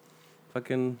eating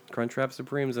fucking Crunchwrap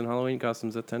Supremes in Halloween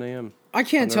costumes at 10 a.m. I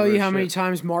can't tell you how many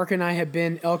times Mark and I have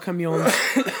been El Camion's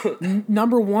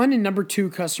number 1 and number 2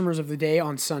 customers of the day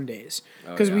on Sundays.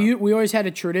 Because we always had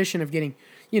a tradition of getting,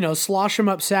 slosh them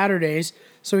up Saturdays.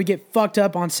 So we get fucked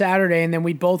up on Saturday, and then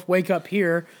we'd both wake up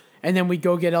here, and then we'd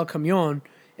go get El Camion,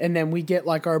 and then we'd get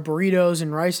like our burritos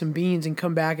and rice and beans and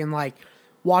come back and like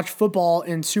watch football,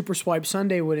 and Super Swipe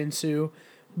Sunday would ensue.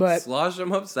 But Slosh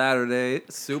them up Saturday,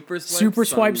 Super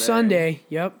Swipe Sunday.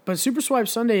 Yep. But Super Swipe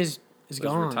Sunday is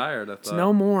gone. Retired, I thought. It's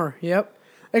no more. Yep.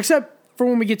 Except for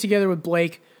when we get together with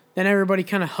Blake, then everybody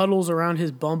kind of huddles around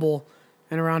his Bumble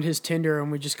and around his Tinder, and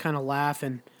we just kind of laugh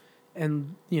and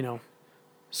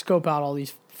scope out all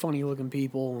these funny looking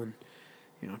people and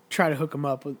try to hook them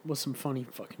up with some funny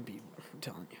fucking people. I'm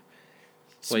telling you,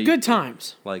 some good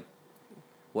times. Like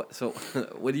what? So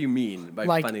what do you mean by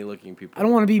Like, funny looking people? I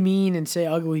don't want to be mean and say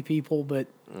ugly people, but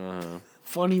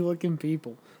funny looking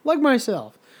people like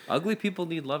myself. Ugly people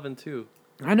need loving too.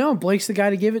 I know Blake's the guy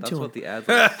to give it to him.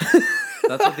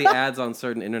 That's what the ads on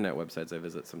certain internet websites I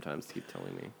visit sometimes keep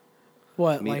telling me.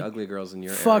 What? Meet like ugly girls in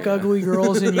your fuck area. ugly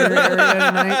girls in your area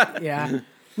tonight? Yeah.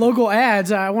 Local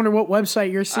ads. I wonder what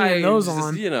website you're seeing those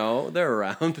on. You know, they're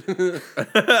around.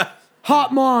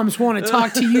 Hot moms want to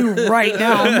talk to you right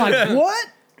now. I'm like, what?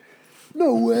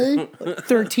 No way.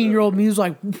 13-year-old me's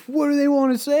like, what do they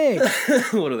want to say?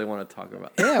 What do they want to talk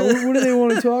about? Yeah, what do they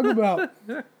want to talk about?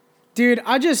 Dude,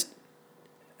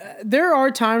 there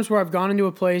are times where I've gone into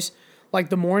a place like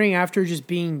the morning after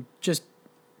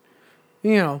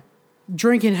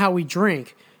drinking how we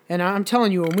drink. And I'm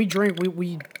telling you, when we drink,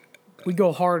 we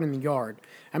go hard in the yard.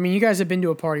 I mean, you guys have been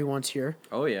to a party once here.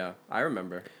 Oh, yeah. I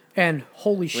remember. And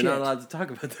holy shit. We're not allowed to talk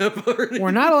about that party.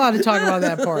 We're not allowed to talk about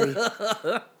that party.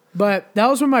 But that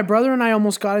was when my brother and I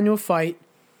almost got into a fight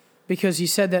because he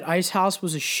said that Ice House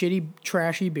was a shitty,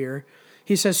 trashy beer.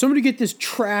 He says, somebody get this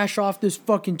trash off this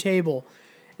fucking table.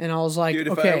 And I was like, Dude,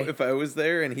 okay. if I was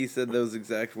there and he said those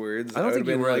exact words, I don't think would've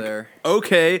you been were like, there.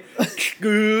 Okay.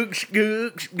 Was Vito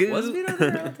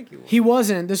there? I don't think he was. He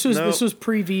wasn't. This was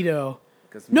pre-Vito.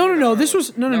 No. This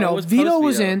was no. it was Vito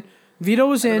was post-Vito. in. Vito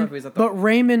was I don't know in, if he was at the- but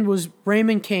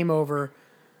Raymond came over.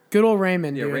 Good old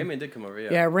Raymond, Yeah, dude. Raymond did come over, yeah.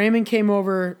 Yeah, Raymond came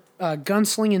over,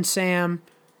 Gunslinging Sam,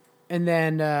 and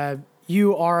then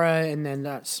you, Ara, and then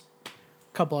a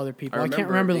couple other people. I can't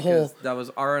remember the whole. because that was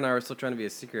Ara and I were still trying to be a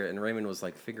secret, and Raymond was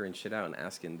like figuring shit out and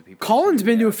asking the people. Colin's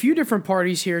been to a few different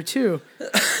parties here too.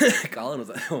 Colin was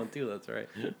at that one too. That's right.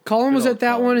 Colin was Good at old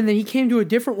that Colin. one, and then he came to a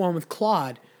different one with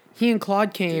Claude. He and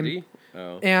Claude came, Did he?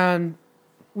 Oh. and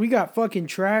we got fucking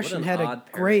trashed What and an had a odd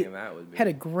pairing great that would be. had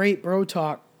a great bro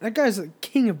talk. That guy's the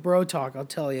king of bro talk, I'll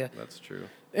tell you. That's true.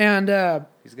 And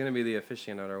He's gonna be the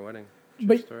officiant at our wedding. True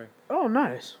but story. oh,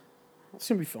 nice. It's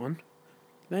gonna be fun.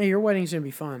 Hey, your wedding's gonna be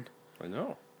fun. I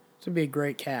know. It's gonna be a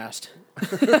great cast.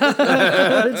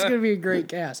 It's gonna be a great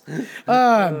cast.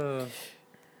 But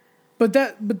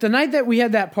the night that we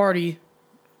had that party,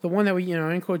 the one that we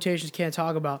in quotations can't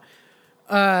talk about.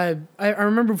 I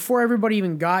remember before everybody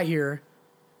even got here,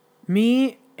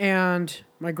 me and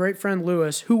my great friend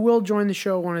Lewis, who will join the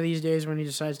show one of these days when he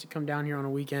decides to come down here on a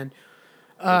weekend.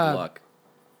 Good luck.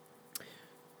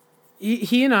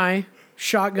 He and I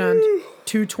shotgunned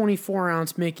two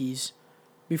 24-ounce Mickeys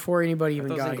before anybody even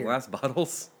Those got in here. glass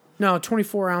bottles. No,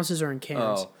 24 ounces are in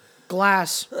cans. Oh.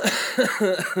 Glass. you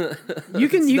Now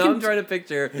can. I'm trying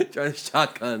to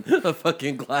shotgun a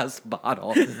fucking glass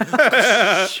bottle.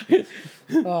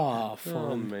 Oh, fun.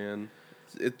 Oh man.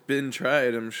 It's been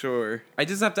tried, I'm sure. I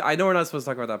just have to. I know we're not supposed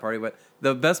to talk about that party, but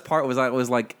the best part was that it was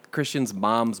like Christian's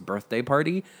mom's birthday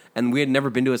party, and we had never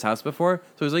been to his house before.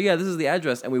 So he was like, "Yeah, this is the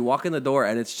address," and we walk in the door,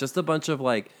 and it's just a bunch of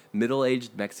like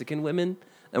middle-aged Mexican women,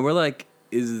 and we're like,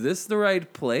 "Is this the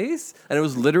right place?" And it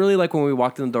was literally like when we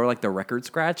walked in the door, like the record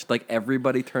scratched, like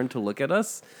everybody turned to look at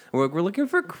us, and we're like, "We're looking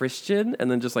for Christian," and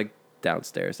then just like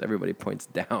downstairs, everybody points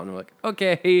down. We're like,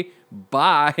 "Okay,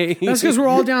 bye." That's because we're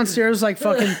all downstairs, like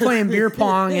fucking playing beer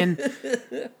pong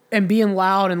and being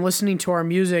loud and listening to our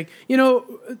music.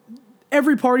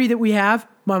 Every party that we have,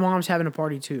 my mom's having a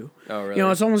party too. Oh, really?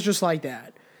 It's almost just like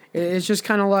that. It's just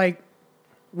kind of like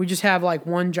we just have like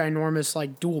one ginormous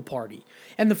like dual party.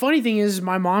 And the funny thing is,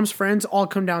 my mom's friends all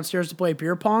come downstairs to play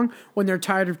beer pong when they're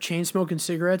tired of chain smoking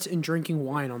cigarettes and drinking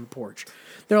wine on the porch.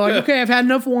 They're like, okay, I've had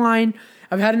enough wine.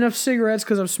 I've had enough cigarettes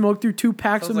because I've smoked through 2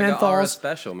 packs Sounds of like an Aura menthols.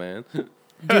 special, man.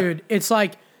 Dude, it's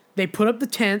like they put up the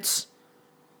tents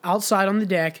outside on the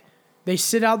deck. They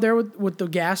sit out there with the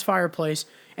gas fireplace,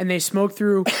 and they smoke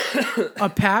through a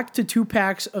pack to 2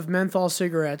 packs of menthol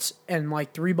cigarettes and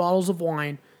like 3 bottles of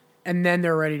wine, and then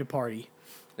they're ready to party.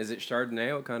 Is it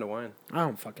Chardonnay? What kind of wine? I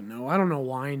don't fucking know. I don't know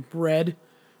wine. Red.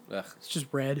 Ugh. It's just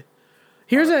red.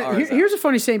 Here's a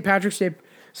funny St. Patrick's Day.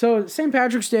 So St.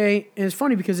 Patrick's Day is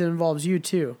funny because it involves you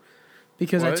too.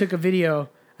 Because I What? took a video.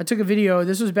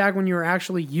 This was back when you were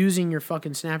actually using your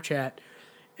fucking Snapchat.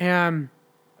 And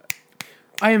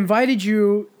I invited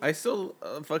you I still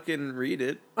fucking read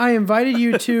it.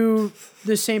 to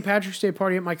the St. Patrick's Day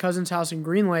party at my cousin's house in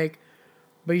Green Lake,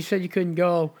 but you said you couldn't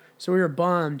go, so we were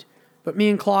bummed. But me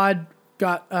and Claude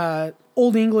got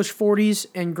Old English 40s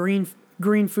and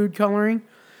green food coloring,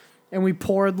 and we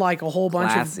poured like a whole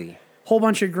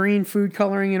bunch of green food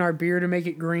coloring in our beer to make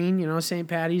it green, St.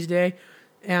 Patty's Day.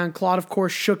 And Claude, of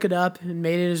course, shook it up and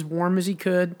made it as warm as he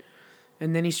could,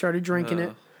 and then he started drinking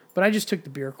it. But I just took the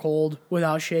beer cold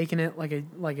without shaking it like a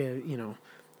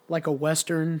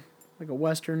Western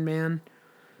man.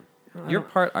 You're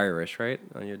part Irish, right?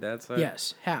 On your dad's side?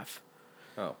 Yes, half.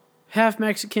 Oh. Half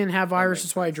Mexican, half Irish. makes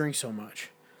That's why I drink so much.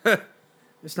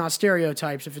 It's not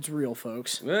stereotypes if it's real,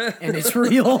 folks. And it's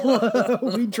real.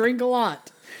 We drink a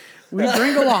lot. We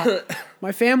drink a lot.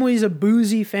 My family's a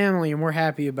boozy family, and we're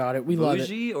happy about it. We love it.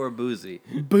 Bougie or boozy?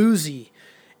 Boozy.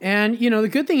 And, the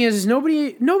good thing is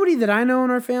nobody that I know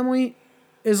in our family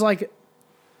is like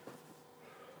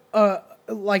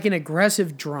an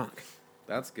aggressive drunk.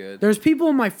 That's good. There's people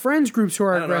in my friends groups who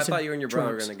are aggressive. I thought you and your brother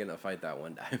were drunks. going to get in a fight that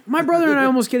one time. My brother and I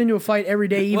almost get into a fight every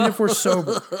day, even if we're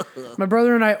sober. My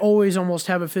brother and I always almost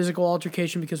have a physical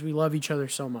altercation because we love each other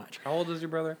so much. How old is your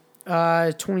brother?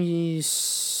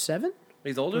 27?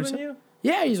 He's older than you?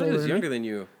 Yeah, he's older He's than younger me. than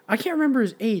you. I can't remember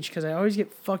his age because I always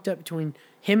get fucked up between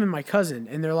him and my cousin,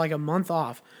 and they're like a month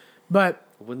off. But,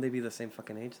 Wouldn't they be the same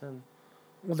fucking age then?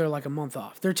 well, they're like a month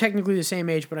off. They're technically the same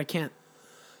age, but I can't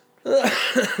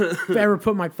ever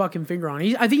put my fucking finger on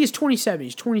it. I think he's 27.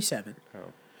 He's 27. Oh,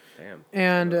 damn.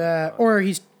 And, or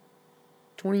he's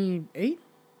 28?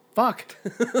 Fuck.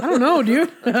 I don't know,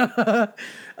 dude.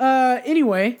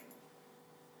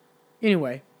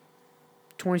 Anyway,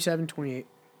 27, 28.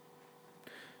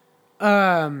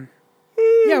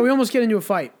 Yeah, we almost get into a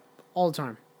fight all the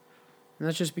time. And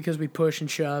that's just because we push and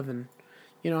shove. And,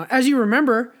 as you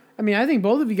remember, I think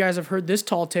both of you guys have heard this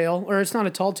tall tale, or it's not a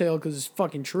tall tale because it's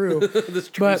fucking true. This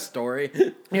true story.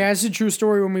 Yeah, it's a true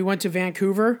story. When we went to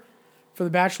Vancouver for the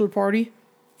bachelor party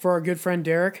for our good friend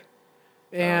Derek,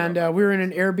 and we were in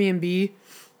an Airbnb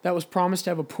that was promised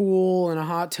to have a pool and a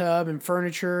hot tub and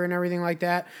furniture and everything like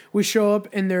that. We show up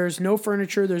and there's no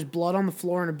furniture. There's blood on the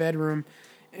floor in a bedroom,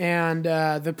 and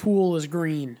the pool is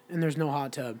green and there's no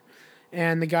hot tub.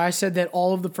 And the guy said that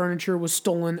all of the furniture was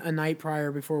stolen a night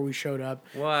prior before we showed up,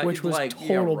 What? which was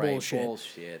total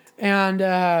bullshit.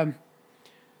 And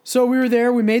so we were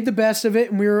there. We made the best of it,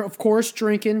 and we were, of course,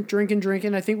 drinking.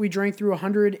 I think we drank through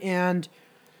 100, and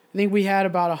I think we had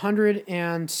about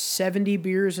 170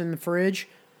 beers in the fridge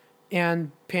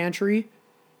and pantry,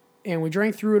 and we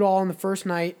drank through it all in the first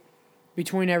night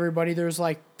between everybody. There was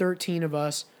like 13 of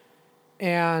us,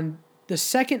 and the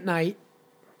second night,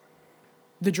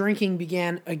 the drinking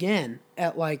began again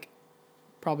at like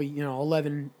probably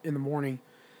 11 in the morning,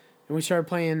 and we started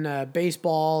playing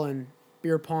baseball and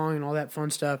beer pong and all that fun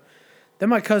stuff. Then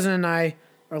my cousin and I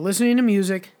are listening to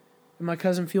music, and my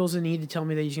cousin feels the need to tell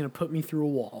me that he's going to put me through a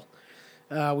wall.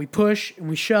 We push and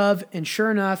we shove, and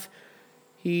sure enough,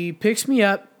 he picks me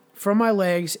up from my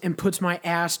legs and puts my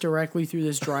ass directly through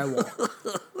this drywall.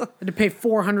 I had to pay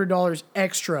 $400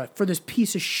 extra for this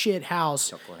piece of shit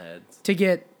house to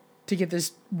get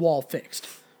this wall fixed.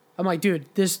 I'm like, dude,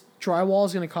 this drywall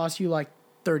is going to cost you like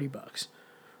 $30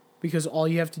 because all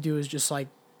you have to do is just like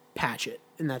patch it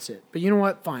and that's it. But you know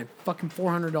what? Fine. Fucking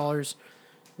 $400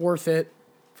 worth it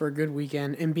for a good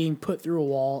weekend and being put through a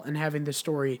wall and having the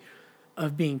story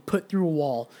of being put through a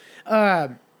wall.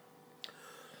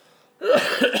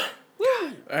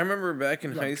 I remember back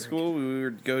in high school, we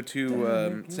would go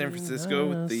to San Francisco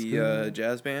with the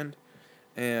jazz band,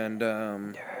 and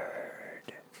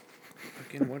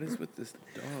fucking what is with this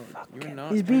dog? You're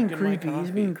not. He's being creepy.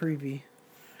 He's being creepy.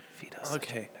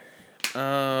 Okay.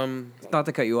 Not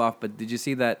to cut you off, but did you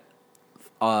see that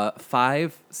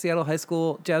 5 Seattle high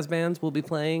school jazz bands will be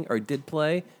playing or did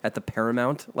play at the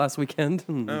Paramount last weekend?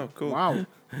 Oh, cool. Wow.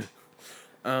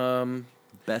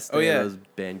 Best day of those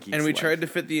band geeks. And we life. tried to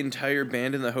fit the entire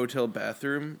band in the hotel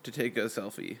bathroom to take a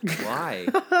selfie Why?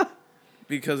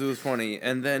 because it was funny.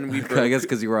 And then we broke, I guess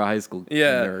because you were a high school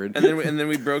nerd. and then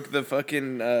we broke the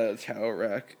fucking towel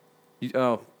rack.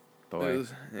 Oh, boy.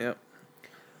 Yep.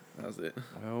 That was it.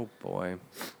 Oh, boy.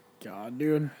 God,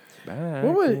 dude. Back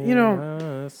What was,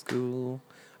 in school.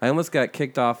 I almost got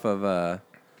kicked off of a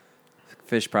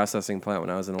fish processing plant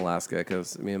when I was in Alaska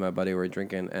because me and my buddy were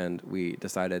drinking and we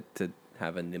decided to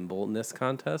have a nimbleness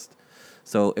contest.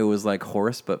 So it was like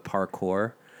horse but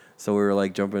parkour. So we were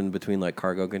like jumping between like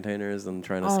cargo containers and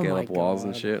trying to scale up walls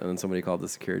and shit. And then somebody called the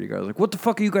security guard. I was like, "What the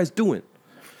fuck are you guys doing?"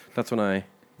 That's when I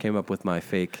came up with my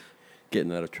fake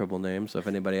getting out of trouble name. So if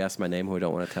anybody asks my name who I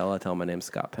don't want to tell, I tell them my name's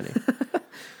Scott Penny.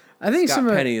 I think Scott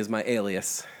Penny is my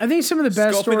alias. I think some of the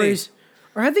best Scott Penny. stories,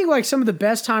 or I think like some of the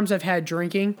best times I've had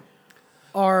drinking,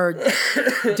 are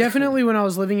definitely when I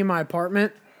was living in my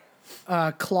apartment.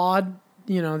 Claude,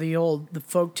 the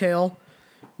folktale,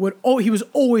 he was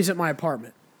always at my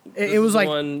apartment. It was like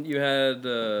one you had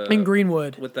in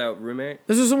Greenwood with that roommate.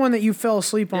 This was the one that you fell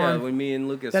asleep Yeah, on. when me and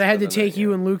Lucas. That I had to spent the take night, you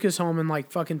yeah. and Lucas home and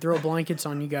like fucking throw blankets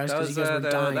on you guys That because was you guys were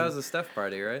dying. that was a Steph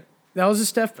party, right? That was a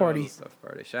Steph That was party. a Steph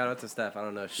party. Shout out to Steph. I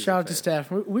don't know. If she's Shout a out to fan.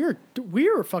 Steph. We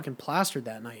were fucking plastered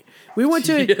that night. We went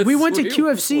to Yes, we went to we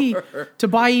QFC were. to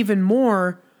buy even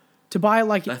more, to buy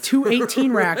like two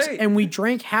 18 racks, right. and we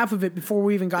drank half of it before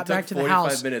we even got back to the 45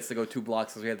 house. minutes to go 2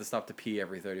 blocks because we had to stop to pee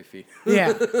every 30 feet.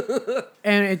 Yeah,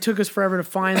 and it took us forever to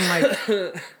find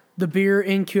like the beer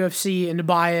in QFC and to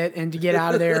buy it and to get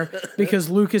out of there because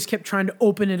Lucas kept trying to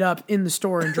open it up in the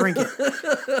store and drink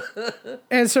it.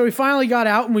 And so we finally got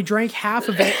out and we drank half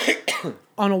of it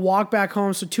on a walk back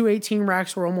home. So 218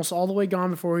 racks were almost all the way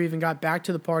gone before we even got back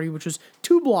to the party, which was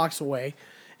 2 blocks away.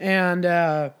 And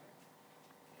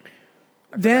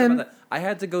then I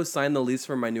had to go sign the lease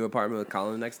for my new apartment with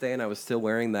Colin the next day, and I was still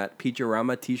wearing that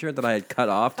Peachorama t-shirt that I had cut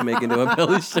off to make into a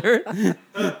Billy shirt.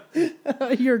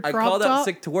 your I crop called top. out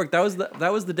sick to work. That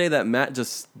was the day that Matt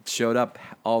just showed up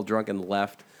all drunk and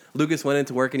left. Lucas went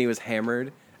into work and he was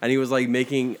hammered, and he was like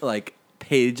making like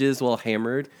pages while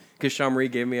hammered because Jean-Marie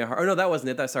gave me a. Oh no, that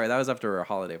wasn't it. That was after a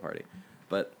holiday party,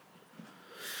 but.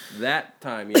 That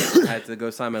time, I had to go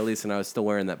sign my lease, and I was still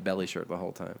wearing that belly shirt the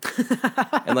whole time.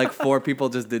 And like 4 people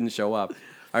just didn't show up.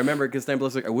 I remember because then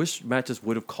was like, I wish Matt just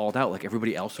would have called out like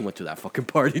everybody else who went to that fucking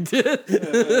party did.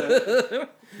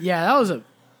 Yeah, that was a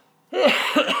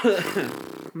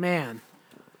man.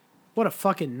 What a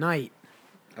fucking night.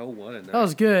 Oh, what a night! That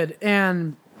was good.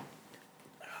 And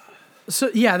so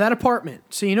yeah, that apartment.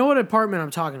 So you know what apartment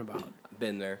I'm talking about?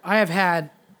 Been there. I have had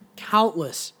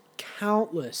countless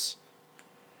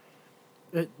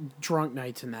drunk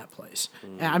nights in that place.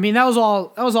 And, I mean, that was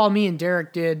all me and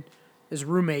Derek did as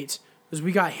roommates, because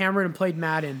we got hammered and played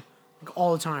Madden like,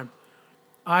 all the time.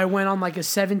 I went on like a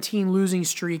 17 game losing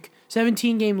streak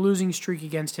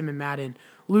against him in Madden,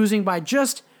 losing by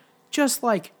just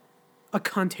like a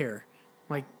cunt hair,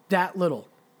 like that little.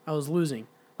 I was losing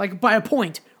like by a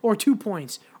point or 2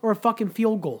 points or a fucking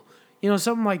field goal,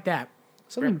 something like that,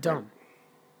 something dumb.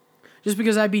 Just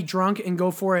because I'd be drunk and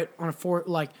go for it on a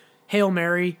Hail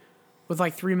Mary with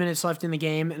like 3 minutes left in the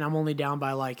game and I'm only down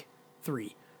by like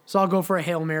 3. So I'll go for a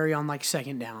Hail Mary on like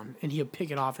 2nd down and he'll pick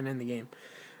it off and end the game.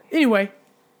 Anyway,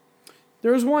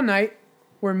 there was one night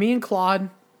where me and Claude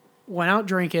went out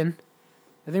drinking.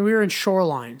 I think we were in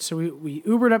Shoreline. So we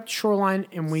Ubered up to Shoreline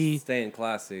and Staying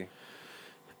classy.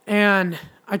 And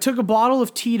I took a bottle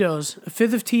of Tito's, a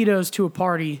 5th of Tito's to a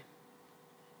party.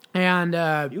 And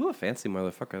You a fancy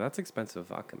motherfucker. That's expensive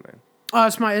vodka, man.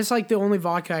 it's like the only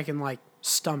vodka I can like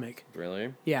stomach.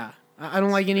 Really? Yeah. I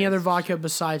don't like any other vodka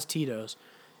besides Tito's.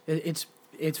 It's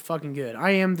fucking good.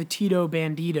 I am the Tito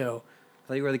Bandito. I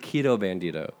thought you were the Keto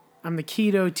Bandito. I'm the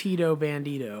Keto Tito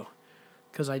Bandito.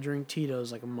 Because I drink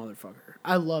Tito's like a motherfucker.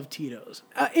 I love Tito's.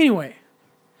 Anyway.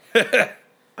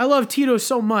 I love Tito's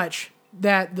so much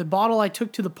that the bottle I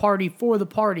took to the party for the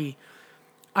party,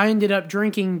 I ended up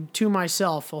drinking to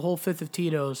myself a whole 5th of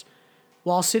Tito's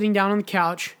while sitting down on the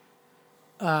couch,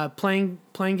 playing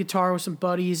guitar with some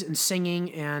buddies and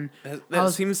singing, and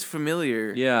that seems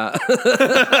familiar. Yeah.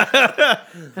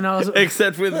 and I was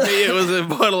Except with me, it was a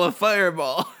bottle of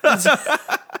Fireball.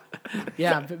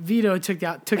 yeah, but Vito took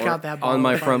out that bottle On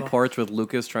my of front Fireball. porch with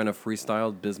Lucas trying to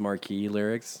freestyle Bismarcky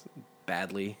lyrics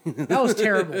badly. That was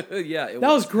terrible. Yeah,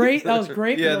 That was great. That was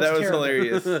great. Yeah, but that was terrible.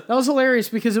 hilarious. That was hilarious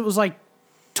because it was like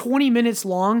 20 minutes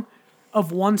long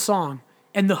of one song,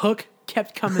 and the hook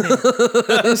kept coming in.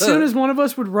 As soon as one of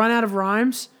us would run out of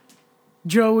rhymes,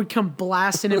 Joe would come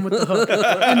blasting in with the hook.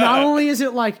 And not only is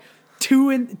it like 2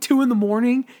 in the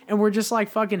morning, and we're just like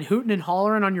fucking hooting and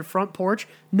hollering on your front porch,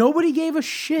 nobody gave a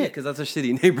shit. because that's a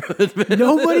shitty neighborhood, man.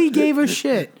 Nobody gave a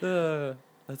shit.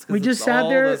 That's 'cause We just sat all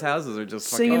there those houses are just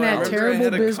singing fucking that I terrible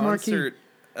remember I had a Bismarcky.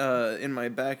 concert in my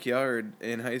backyard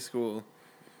in high school,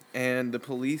 and the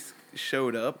police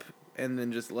showed up and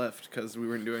then just left because we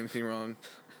weren't doing anything wrong.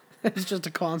 It's just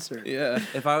a concert. Yeah,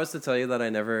 If I was to tell you that I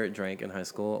never drank in high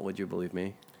school, would you believe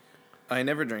me? I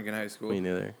never drank in high school. Me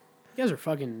neither. You guys are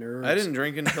fucking nerds. I didn't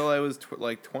drink until I was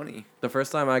 20. The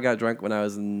first time I got drunk when I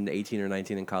was 18 or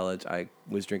 19 in college, I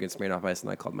was drinking Smirnoff Ice and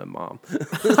I called my mom.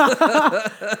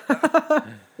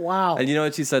 Wow. And you know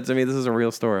what she said to me? This is a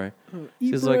real story.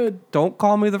 Eat She's bread. like, "Don't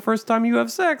call me the first time you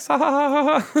have sex." Ha ha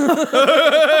ha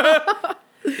ha.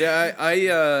 Yeah,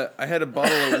 I had a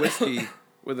bottle of whiskey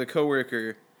with a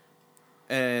coworker,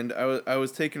 and I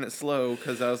was taking it slow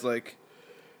because I was like,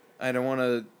 I don't want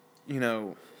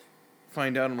to,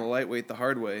 find out I'm a lightweight the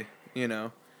hard way,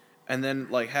 And then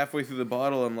like halfway through the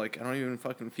bottle, I'm like, I don't even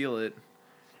fucking feel it.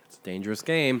 It's a dangerous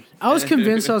game. I was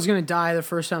convinced I was going to die the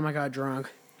first time I got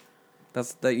drunk.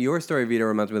 Your story, Vito,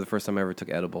 reminds me of the first time I ever took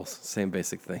edibles. Same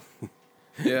basic thing.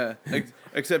 Yeah,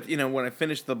 except when I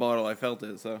finished the bottle, I felt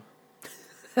it. So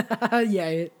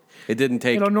Yeah, It didn't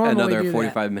take It'll normally do another that.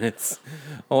 45 minutes.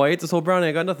 Oh, I ate this whole brownie.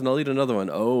 I got nothing. I'll eat another one.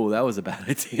 Oh, that was a bad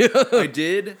idea.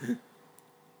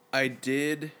 I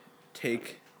did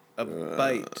take a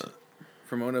bite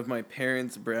from one of my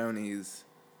parents' brownies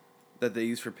that they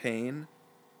use for pain.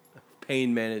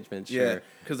 Pain management, sure. Yeah,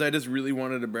 because I just really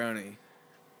wanted a brownie,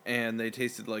 and they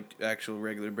tasted like actual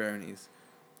regular brownies.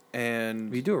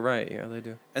 And You do it right. Yeah, they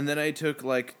do. And then I took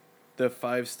like the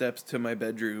 5 steps to my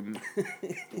bedroom,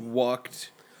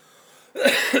 walked,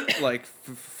 like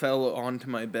fell onto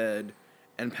my bed,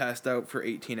 and passed out for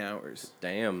 18 hours.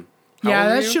 Damn. Yeah,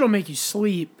 old are that you? shit'll make you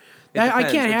sleep. It I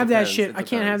depends, can't it have that depends, shit. it I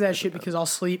can't have depends, that it shit because depends. I'll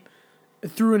sleep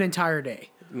through an entire day.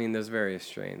 I mean, there's various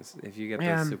strains. If you get the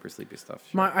Man, super sleepy stuff.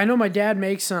 Sure. I know my dad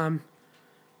makes some,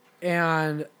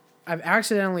 and I've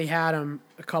accidentally had them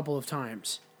a couple of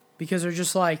times because they're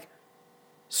just like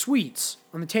sweets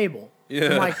on the table. Yeah.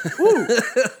 I'm like, ooh.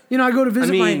 I go to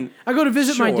visit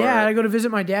my sure. dad. I go to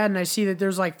visit my dad, and I see that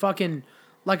there's like fucking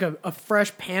like a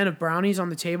fresh pan of brownies on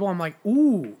the table. I'm like,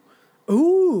 ooh.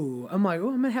 I'm like,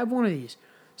 I'm gonna have one of these.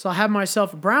 So I'll have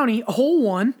myself a brownie, a whole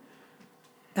one.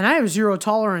 And I have zero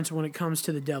tolerance when it comes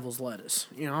to the devil's lettuce.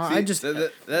 I just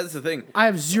that's the thing. I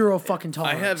have zero fucking I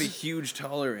tolerance. have a huge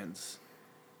tolerance.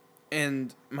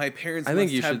 And my parents I think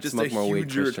must you have should just smoke a more weed,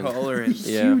 huger Christian. tolerance.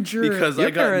 Yeah. Huger. Because Your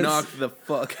I got parents- knocked the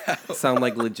fuck out. Sound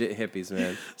like legit hippies,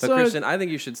 man. But So- Christian, I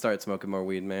think you should start smoking more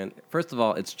weed, man. First of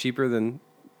all, it's cheaper than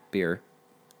beer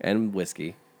and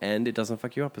whiskey, and it doesn't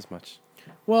fuck you up as much.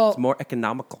 Well, It's more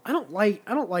economical. I don't like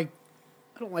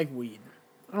weed.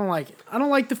 I don't like it. I don't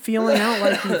like the feeling. I don't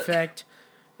like the effect.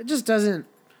 It just doesn't.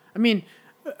 I mean,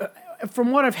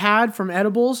 from what I've had from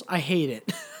edibles, I hate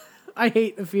it. I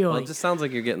hate the feeling. Well, it just sounds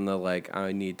like you're getting the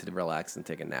I need to relax and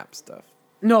take a nap stuff.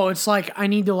 No, it's like I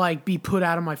need to like be put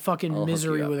out of my fucking I'll hook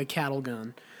misery you up. with a cattle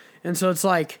gun, and so it's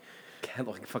like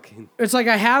Fucking. it's like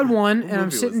I had one and I'm movie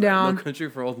was sitting that? down. No Country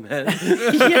for Old Men.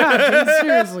 Yeah, dude,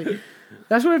 seriously.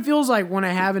 That's what it feels like when I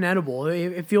have an edible.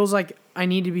 It feels like I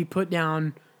need to be put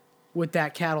down with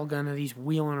that cattle gun and he's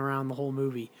wheeling around the whole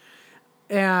movie.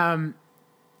 I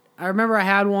remember I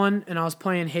had one and I was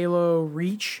playing Halo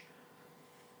Reach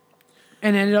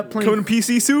and ended up playing. Coming to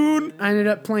PC soon, I ended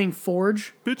up playing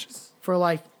Forge bitches. for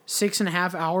like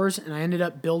 6.5 hours and I ended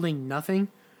up building nothing.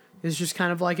 It's just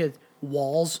kind of like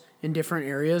walls in different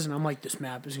areas, and I'm like, this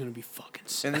map is gonna be fucking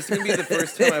sick. And this is gonna be the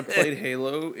first time I played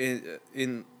Halo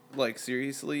in like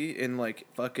seriously in like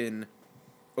fucking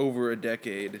over a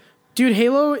decade. Dude,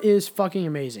 Halo is fucking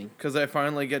amazing. Because I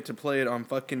finally get to play it on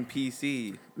fucking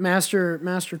PC. Master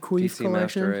Queef PC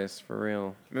collection. Master Race, for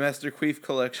real. Master Queef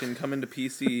collection coming to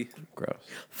PC. Gross.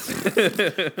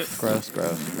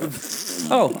 gross.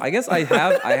 Oh, I guess I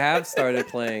have started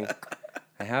playing.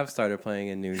 I have started playing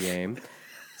a new game.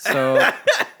 So,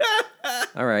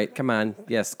 all right, come on.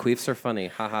 Yes, queefs are funny.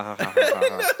 Ha ha ha ha ha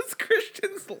ha. That's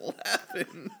Christian's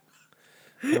laughing.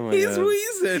 Oh my He's God.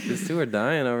 wheezing. These two are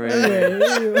dying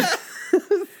already.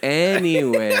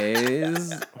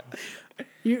 Anyways,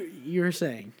 You were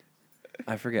saying.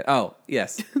 I forget. Oh,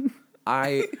 yes.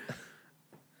 I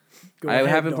Go have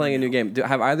ahead, been playing a new Darnell. game.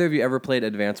 Have either of you ever played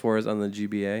Advance Wars on the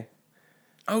GBA?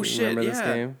 Oh You shit! remember Yeah. this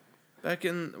game? Back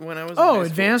in when I was. in Oh, high school.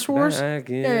 Advance Wars? Back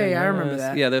in Yeah, I remember us.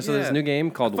 that. Yeah, there's Yeah. this new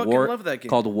game called fucking War. love that game.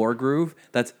 Called War Groove.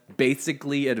 That's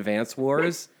basically Advance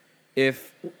Wars.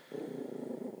 If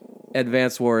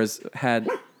Advance Wars had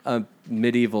a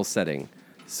medieval setting,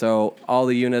 so all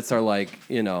the units are like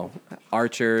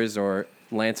archers or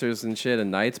lancers and shit and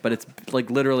knights, but it's like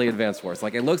literally Advance Wars.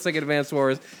 Like it looks like Advance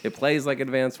Wars. It plays like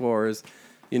Advance Wars.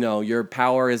 Your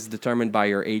power is determined by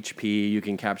your HP. You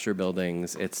can capture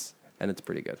buildings. It's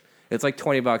pretty good. It's like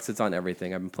 $20. It's on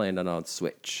everything. I've been playing it on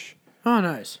Switch. Oh,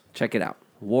 nice. Check it out.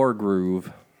 War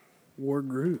Groove. War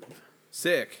Groove.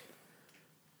 Sick.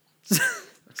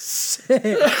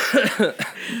 Sick.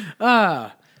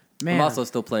 Man. I'm also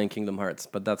still playing Kingdom Hearts,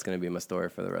 but that's going to be my story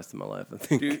for the rest of my life, I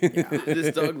think. Dude,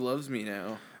 this dog loves me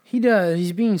now. He does.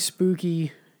 He's being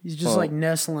spooky. He's just Well, like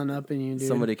nestling up in you, dude.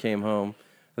 Somebody came home.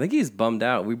 I think he's bummed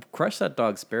out. We crushed that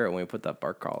dog's spirit when we put that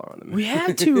bark collar on him. We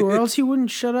had to, or else he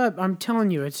wouldn't shut up. I'm telling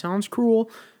you, it sounds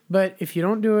cruel, but if you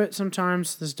don't do it,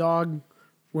 sometimes this dog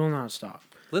will not stop.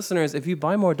 Listeners, if you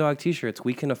buy more dog t-shirts,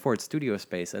 we can afford studio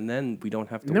space, and then we don't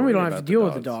have to And then worry we don't have to about deal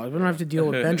with the dogs. dog. We don't have to deal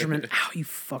with Benjamin. Ow, you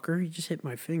fucker. You just hit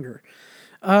my finger.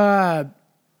 Yeah,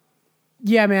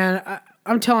 man.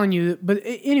 I'm telling you. But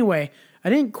anyway, I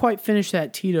didn't quite finish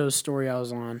that Tito's story I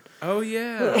was on. Oh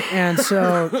yeah. And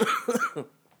so...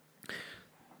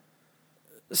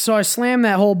 So I slammed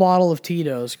that whole bottle of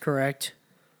Tito's, correct?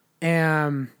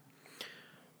 And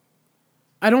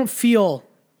I don't feel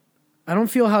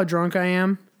how drunk I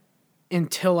am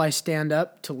until I stand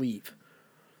up to leave.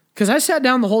 Because I sat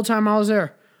down the whole time I was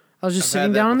there. I was just I've had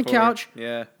sitting that down on the before. couch.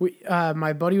 Yeah.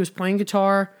 My buddy was playing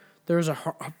guitar. There was a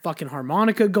fucking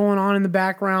harmonica going on in the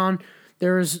background.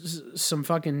 There was some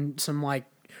like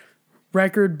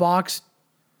record box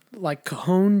like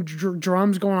cajon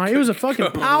drums going on. It was a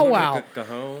fucking powwow.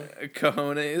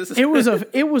 Cojones.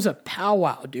 It was a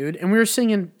powwow, dude. And we were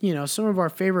singing, some of our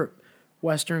favorite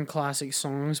Western classic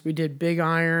songs. We did Big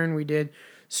Iron. We did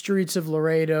Streets of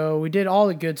Laredo. We did all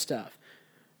the good stuff.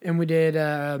 And we did,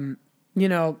 Mr.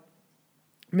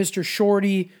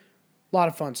 Shorty. A lot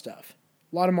of fun stuff.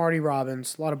 A lot of Marty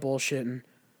Robbins. A lot of bullshitting.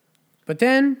 But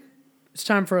then it's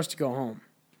time for us to go home.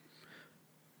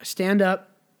 I stand up,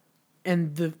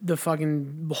 and the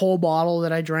fucking whole bottle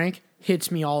that I drank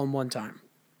hits me all in one time.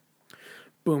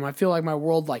 Boom. I feel like my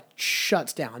world, like,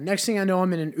 shuts down. Next thing I know,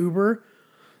 I'm in an Uber.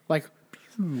 Like,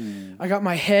 I got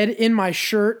my head in my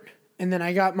shirt, and then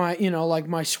I got my,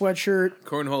 my sweatshirt.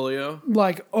 Cornholio.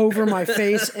 Like, over my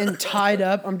face and tied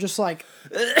up. I'm just like,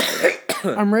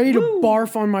 I'm ready to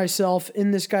barf on myself in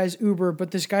this guy's Uber,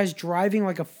 but this guy's driving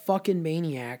like a fucking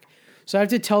maniac. So I have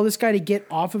to tell this guy to get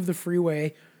off of the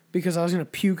freeway because I was going to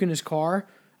puke in his car.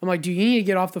 I'm like, dude, you need to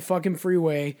get off the fucking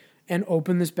freeway and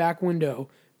open this back window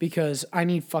because I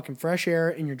need fucking fresh air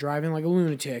and you're driving like a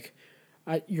lunatic.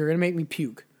 You're going to make me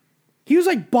puke. He was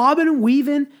like bobbing and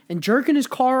weaving and jerking his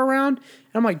car around.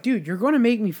 And I'm like, dude, you're going to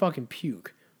make me fucking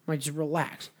puke. I'm like, just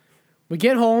relax. We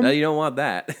get home. No, you don't want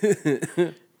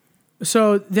that.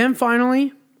 So then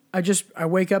finally, I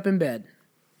wake up in bed.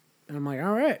 And I'm like,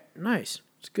 all right, nice.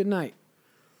 It's a good night.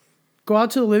 Go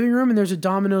out to the living room and there's a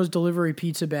Domino's delivery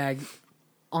pizza bag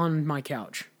on my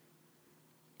couch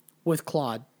with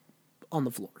Claude on the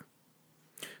floor.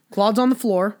 Claude's on the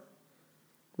floor,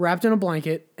 wrapped in a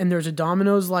blanket, and there's a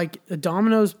Domino's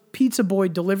Pizza Boy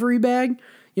delivery bag.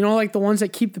 Like the ones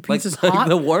that keep the pizzas hot. Like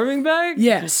the warming bag?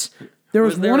 Yes. There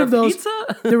was there one of those.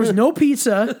 Pizza? There was no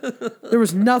pizza. There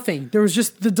was nothing. There was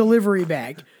just the delivery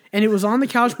bag. And it was on the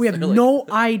couch. We have no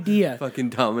idea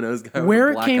Fucking Domino's guy where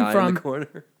with a black it came eye from. in the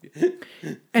corner.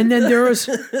 And then there was,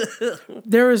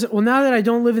 well, now that I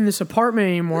don't live in this apartment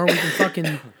anymore, we can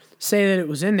fucking say that it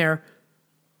was in there.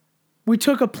 We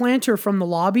took a planter from the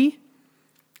lobby,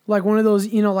 like one of those,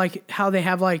 like how they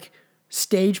have like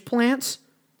stage plants.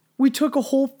 We took a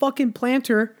whole fucking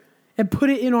planter and put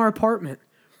it in our apartment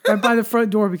right by the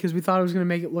front door because we thought it was going to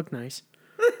make it look nice.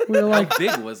 We were like, How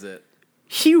big was it?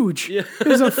 Huge. Yeah. It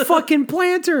was a fucking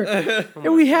planter.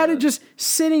 And we had it just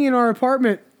sitting in our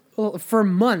apartment for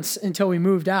months until we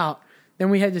moved out. Then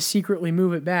we had to secretly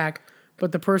move it back.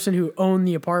 But the person who owned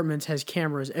the apartments has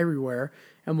cameras everywhere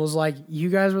and was like, you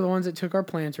guys were the ones that took our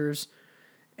planters.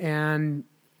 And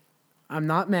I'm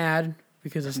not mad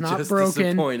because it's not broken.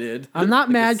 Disappointed. I'm not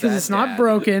mad because it's not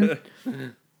broken.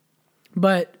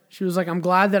 But she was like, I'm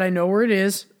glad that I know where it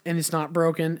is and it's not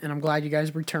broken. And I'm glad you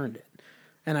guys returned it.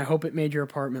 And I hope it made your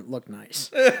apartment look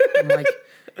nice. I'm like,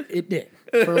 it did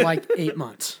for like 8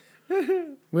 months.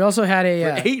 We also had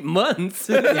a... For 8 months?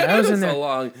 Yeah, I was in there. So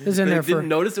long. It was in there Didn't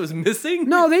notice it was missing?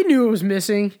 No, they knew it was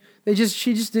missing.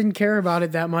 She just didn't care about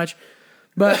it that much.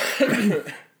 But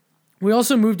we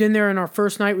also moved in there, and our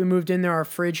first night we moved in there, our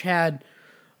fridge had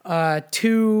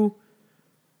 2...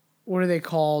 What are they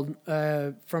called?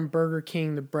 From Burger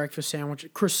King, the breakfast sandwich.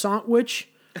 Croissant witch.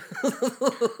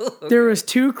 Okay. There was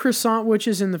 2 croissant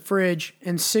witches in the fridge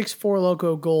and 6 Four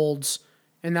Loko Golds,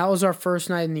 and that was our first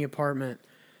night in the apartment.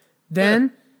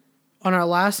 Then, on our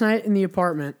last night in the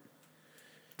apartment,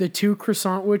 the 2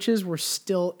 croissant witches were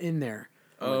still in there.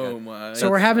 Oh my! So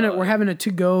we're having a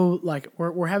to go, like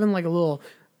we're having like a little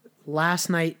last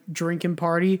night drinking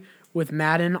party with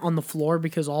Madden on the floor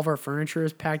because all of our furniture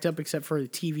is packed up except for the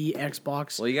TV,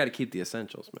 Xbox. Well, you got to keep the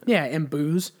essentials, man. Yeah, and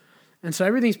booze. And so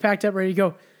everything's packed up, ready to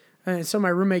go. And so my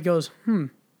roommate goes, He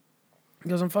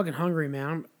goes, I'm fucking hungry, man.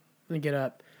 I'm going to get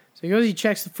up. So he goes, he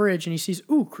checks the fridge, and he sees,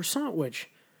 croissant witch.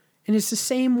 And it's the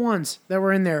same ones that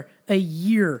were in there a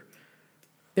year.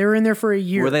 They were in there for a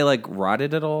year. Were they, like,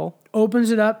 rotted at all?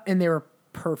 Opens it up, and they were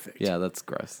perfect. Yeah, that's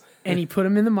gross. And he put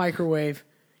them in the microwave,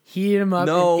 heated them up,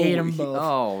 and ate them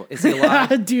both. Is he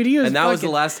alive? Dude, he was And that was the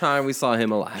last time we saw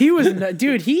him alive. He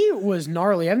was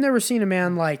gnarly. I've never seen a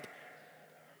man, like,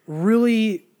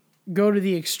 really go to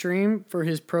the extreme for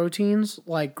his proteins,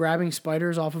 like grabbing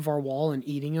spiders off of our wall and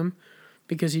eating them,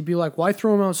 because he'd be like, why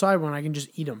throw them outside when I can just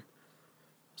eat them?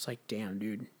 It's like, damn,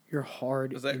 dude, you're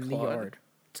hard in the yard.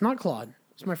 It's not Claude.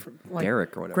 It's my friend,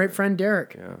 Derek or whatever. Great friend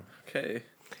Derek. Yeah. Okay.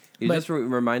 You just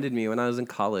reminded me when I was in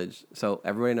college. So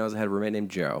everybody knows I had a roommate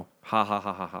named Joe. Ha ha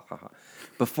ha ha ha ha ha.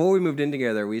 Before we moved in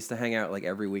together, we used to hang out like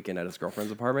every weekend at his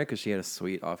girlfriend's apartment because she had a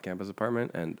sweet off-campus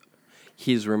apartment, and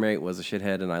his roommate was a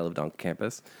shithead and I lived on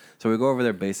campus. So we go over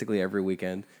there basically every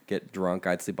weekend, get drunk.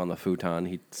 I'd sleep on the futon.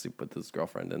 He'd sleep with his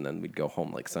girlfriend, and then we'd go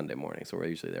home like Sunday morning. So we're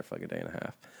usually there for like a day and a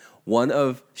half. One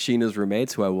of Sheena's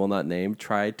roommates, who I will not name,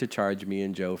 tried to charge me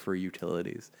and Joe for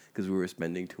utilities because we were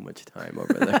spending too much time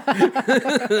over there.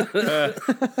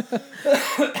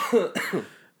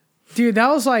 Dude, that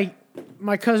was like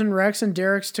my cousin Rex and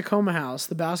Derek's Tacoma house,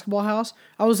 the basketball house.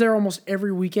 I was there almost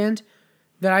every weekend.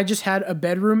 That I just had a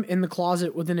bedroom in the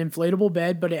closet with an inflatable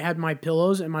bed, but it had my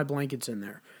pillows and my blankets in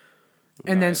there.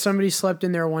 And then somebody slept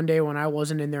in there one day when I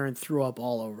wasn't in there and threw up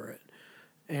all over it.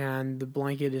 And the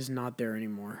blanket is not there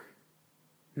anymore.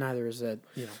 Neither is that,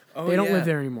 they don't live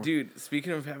there anymore. Dude,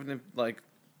 speaking of having to, like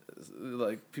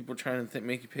people trying to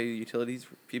make you pay utilities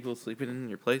for people sleeping in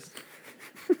your place,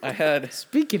 I had...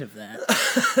 Speaking of that...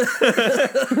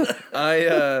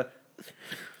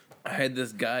 I had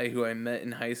this guy who I met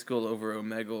in high school over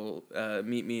Omegle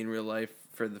meet me in real life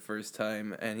for the first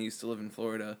time, and he used to live in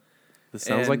Florida. This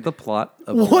sounds like the plot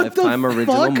of a Lifetime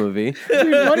original movie.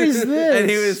 Dude, what is this? And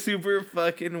he was super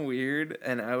fucking weird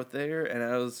and out there, and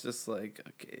I was just like,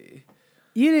 okay.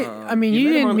 You didn't.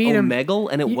 You didn't meet him.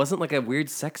 Omegle, and it wasn't like a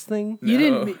weird sex thing. You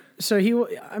didn't. So he.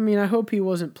 I hope he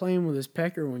wasn't playing with his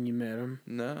pecker when you met him.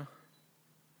 No.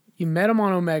 You met him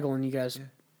on Omegle, and you guys. Yeah.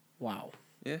 Wow.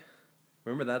 Yeah.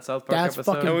 Remember that South Park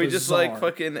episode? And we just bizarre.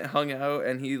 fucking hung out,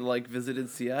 and he visited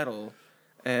Seattle,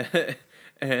 and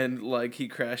he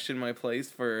crashed in my place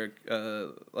for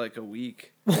a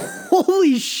week.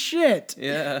 Holy shit!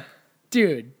 Yeah,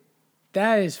 dude,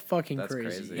 that is fucking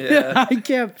crazy. Yeah. I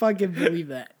can't fucking believe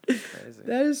that. Crazy.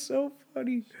 That is so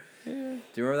funny. Yeah. Do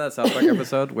you remember that South Park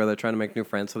episode where they're trying to make new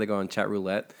friends, so they go on chat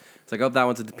roulette? It's like, oh, that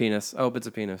one's a penis. Oh, it's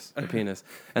a penis. A penis.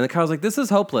 And then Kyle's like, this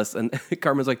is hopeless. And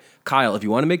Carmen's like, Kyle, if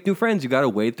you want to make new friends, you got to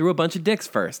wade through a bunch of dicks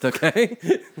first, okay?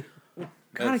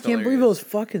 God, I can't believe those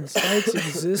fucking sites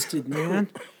existed, man.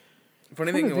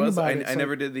 Funny thing was, I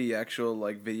never did the actual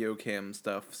video cam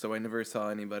stuff, so I never saw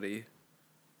anybody.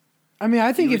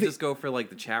 I think you if would just go for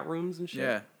the chat rooms and shit.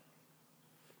 Yeah.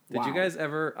 Did you guys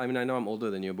ever? I know I'm older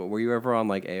than you, but were you ever on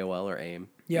AOL or AIM?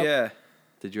 Yep. Yeah.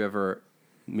 Did you ever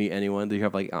meet anyone? Did you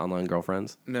have online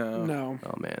girlfriends? No.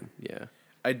 Oh man, yeah.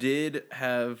 I did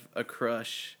have a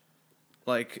crush,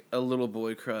 a little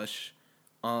boy crush,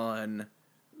 on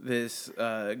this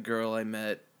girl I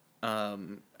met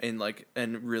in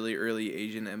really early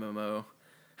Asian MMO.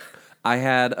 I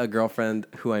had a girlfriend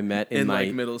who I met in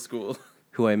my middle school.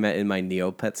 Who I met in my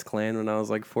Neopets clan when I was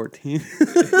 14.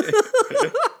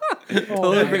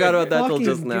 Totally forgot about that till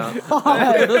just now.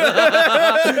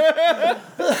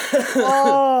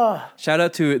 Shout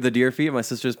out to the Deer Feet, my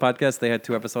sister's podcast. They had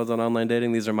 2 episodes on online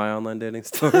dating. These are my online dating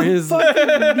stories.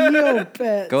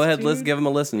 Neopets, Go ahead, dude. give them a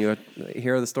listen. You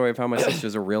hear the story of how my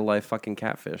sister's a real life fucking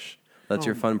catfish. That's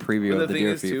your fun preview of the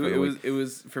Deer Feet. Too, it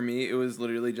was for me. It was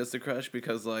literally just a crush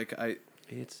because I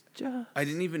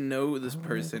didn't even know this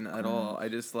person at all. I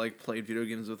just played video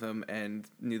games with them and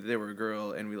knew that they were a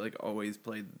girl, and we always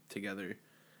played together.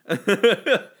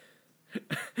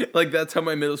 That's how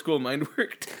my middle school mind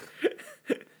worked.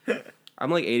 I'm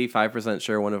 85%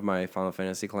 sure one of my Final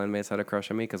Fantasy clanmates had a crush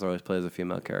on me because I always play as a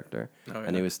female character,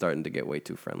 and he was starting to get way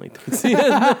too friendly towards the end.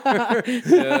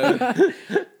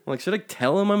 I'm should I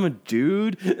tell him I'm a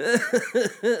dude?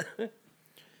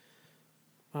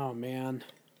 Oh man.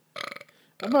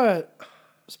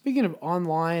 Speaking of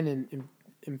online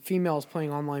and females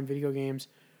playing online video games,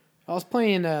 I was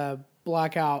playing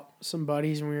Blackout some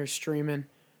buddies and we were streaming,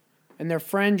 and their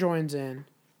friend joins in,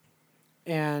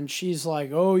 and she's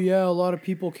like, "Oh yeah, a lot of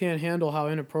people can't handle how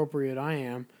inappropriate I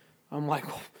am." I'm like,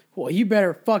 "Well, you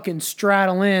better fucking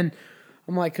straddle in."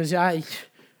 I'm like,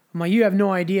 "You have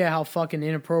no idea how fucking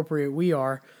inappropriate we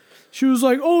are." She was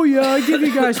like, "Oh yeah, I give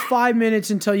you guys 5 minutes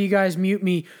until you guys mute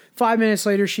me." 5 minutes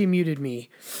later, she muted me,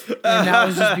 and that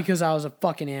was just because I was a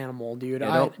fucking animal, dude.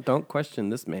 Yeah, don't question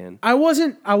this man. I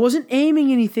wasn't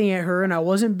aiming anything at her, and I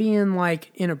wasn't being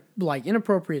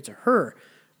inappropriate to her.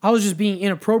 I was just being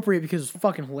inappropriate because it was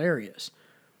fucking hilarious.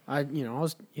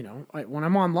 When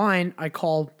I'm online, I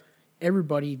call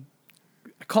everybody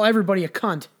a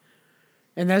cunt.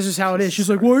 And that's just how it is. She's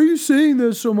like, "Why are you saying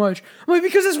this so much?" I'm like,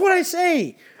 "Because that's what I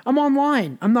say. I'm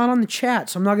online. I'm not on the chat,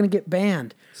 so I'm not going to get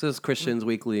banned." This is Christian's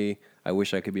Weekly. I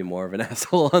wish I could be more of an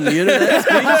asshole on the internet.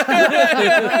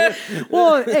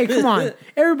 Well, hey, come on.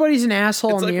 Everybody's an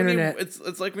asshole on the internet.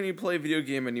 It's like when you play a video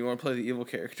game and you want to play the evil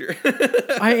character.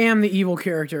 I am the evil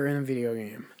character in a video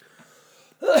game.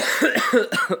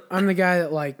 I'm the guy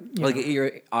that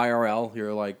you're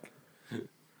IRL.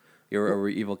 You're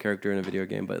a evil character in a video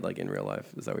game, but in real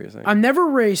life. Is that what you're saying? I'm never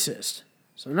racist.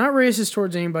 So I'm not racist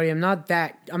towards anybody. I'm not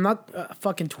a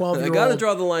fucking 12-year-old. I gotta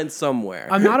draw the line somewhere.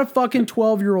 I'm not a fucking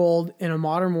 12-year-old in a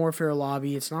Modern Warfare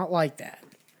lobby. It's not like that.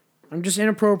 I'm just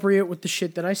inappropriate with the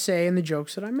shit that I say and the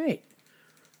jokes that I make.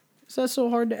 Is that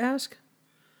so hard to ask?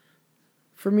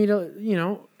 For me to,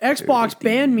 Xbox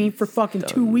banned me for fucking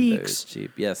 2 weeks.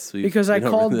 Cheap. Yes, because I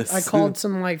called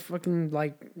some fucking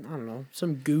I don't know,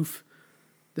 some goof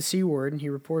the C word, and he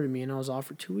reported me, and I was off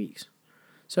for 2 weeks.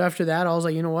 So after that, I was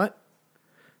like, you know what?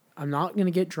 I'm not going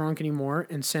to get drunk anymore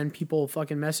and send people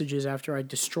fucking messages after I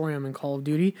destroy them in Call of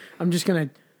Duty. I'm just going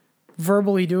to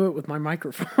verbally do it with my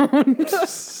microphone.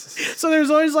 So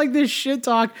there's always this shit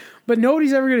talk, but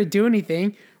nobody's ever going to do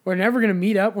anything. We're never going to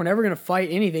meet up. We're never going to fight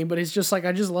anything, but it's just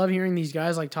I just love hearing these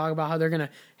guys talk about how they're going to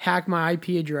hack my IP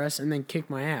address and then kick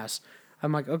my ass.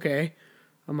 I'm like, okay.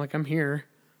 I'm here.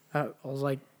 I was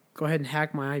like, go ahead and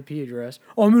hack my IP address.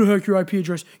 Oh, I'm going to hack your IP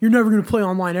address. You're never going to play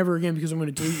online ever again because I'm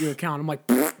going to delete your account. I'm like,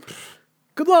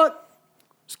 good luck.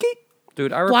 Skeet.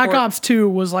 Dude, Black Ops 2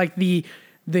 was the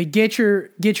get your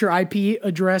IP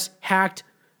address hacked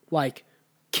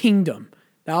kingdom.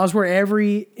 That was where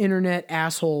every internet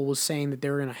asshole was saying that they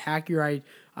were going to hack your IP.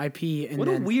 And what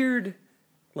a weird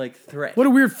threat. What a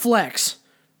weird flex.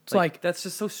 It's that's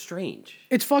just so strange.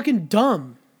 It's fucking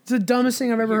dumb. It's the dumbest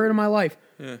thing I've ever heard in my life.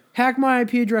 Yeah. Hack my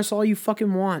IP address all you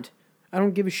fucking want. I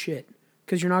don't give a shit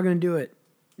because you're not going to do it.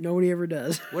 Nobody ever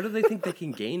does. What do they think they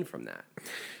can gain from that?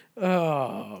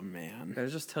 Oh, man. They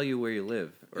just tell you where you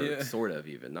live. Or sort of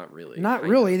even. Not really. Not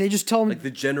really. They just tell them.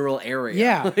 The general area.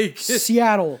 Yeah.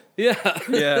 Seattle. Yeah.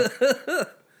 Yeah.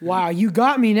 Wow, you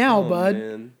got me now, bud.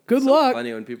 Man. Good so luck.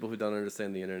 Funny when people who don't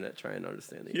understand the internet try and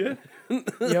understand the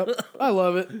internet. Yep. I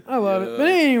love it. But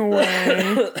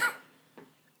anyway.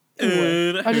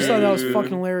 I just thought that was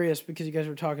fucking hilarious because you guys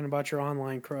were talking about your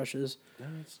online crushes. No,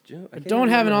 it's Joe. I don't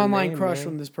have an online crush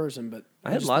from this person, but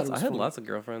I had lots of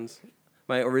girlfriends.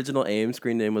 My original AIM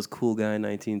screen name was Cool Guy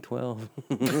 1912.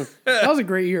 That was a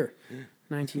great year.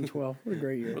 1912. What a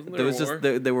great year. There was just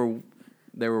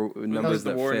there were numbers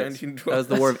that war, fit. That was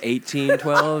the War of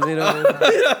 1812,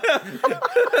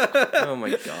 Oh my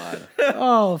god.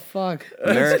 Oh fuck.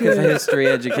 America's history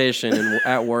education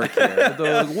at work here.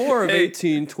 The War of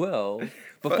 1812.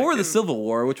 Before the Civil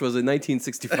War, which was in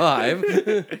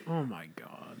 1965. Oh my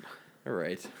god. All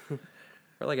right. For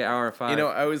an hour and 5.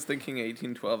 I was thinking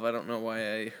 1812. I don't know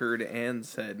why I heard and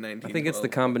said 1912. I think it's the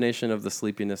combination of the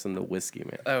sleepiness and the whiskey,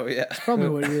 man. Oh, yeah. That's probably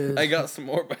what it is. I got some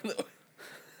more, by the way.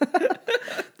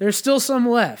 There's still some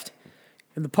left.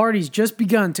 And the party's just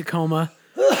begun, Tacoma.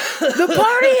 The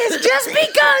party has just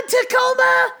begun,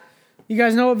 Tacoma! You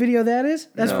guys know what video that is?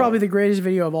 That's probably the greatest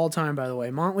video of all time, by the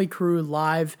way. Motley Crue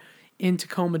live in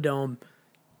Tacoma Dome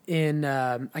in,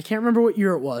 I can't remember what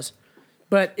year it was.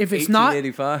 But if it's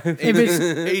 1885. Not, if it's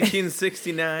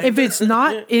 1869, if it's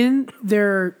not in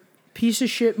their piece of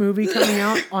shit movie coming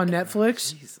out on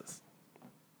Netflix,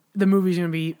 the movie's gonna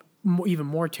be even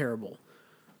more terrible.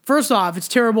 First off, it's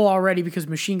terrible already because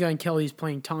Machine Gun Kelly's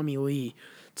playing Tommy Lee.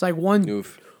 It's like one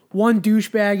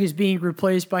douchebag is being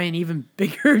replaced by an even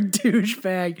bigger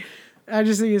douchebag. I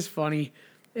just think it's funny.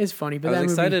 It's funny, but I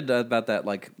was excited about that,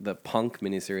 the Punk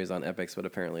miniseries on Epix, but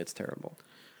apparently it's terrible.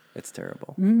 It's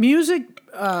terrible. Music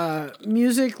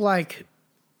like,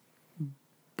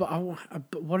 what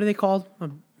are they called?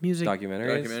 Music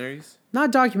documentaries.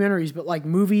 Not documentaries, but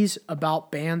movies about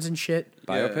bands and shit.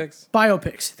 Biopics.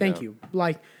 Biopics. Thank you.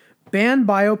 Band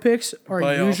biopics are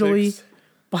usually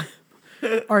fucking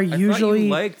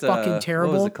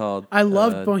terrible. What was it called? I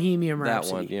loved Bohemian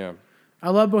Rhapsody. That one, yeah.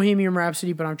 I love Bohemian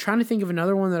Rhapsody, but I'm trying to think of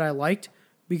another one that I liked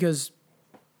because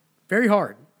very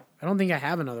hard. I don't think I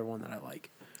have another one that I like.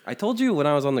 I told you when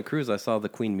I was on the cruise, I saw the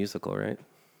Queen musical, right?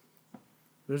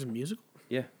 There's a musical?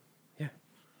 Yeah.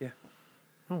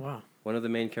 Oh, wow. One of the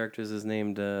main characters is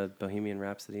named Bohemian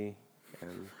Rhapsody,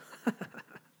 and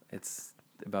it's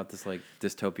about this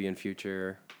dystopian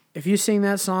future. If you sing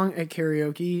that song at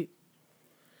karaoke,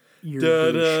 you're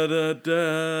a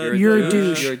douche. You're a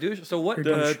douche. You're a douche. So what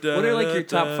are your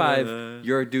top 5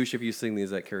 you're a douche if you sing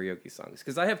these at karaoke songs?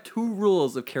 Because I have 2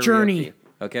 rules of karaoke. Journey.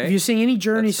 Okay? If you sing any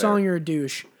Journey song, you're a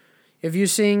douche. If you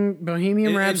sing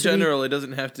Bohemian Rhapsody... In general, it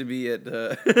doesn't have to be at...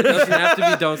 It doesn't have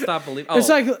to be Don't Stop Believing. Oh, it's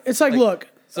like look...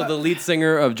 So the lead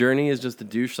singer of Journey is just a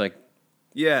douche,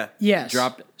 Yeah. Yes.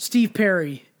 Dropped. Steve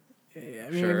Perry. I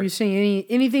mean, if you sing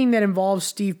anything that involves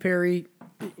Steve Perry,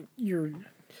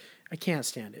 I can't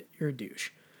stand it. You're a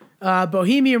douche.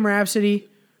 Bohemian Rhapsody,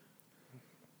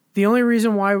 the only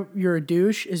reason why you're a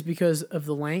douche is because of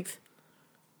the length.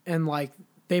 And,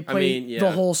 they play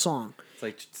the whole song. It's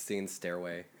like singing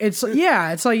Stairway. It's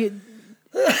like...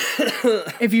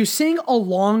 if you sing a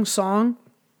long song...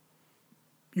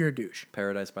 you're a douche.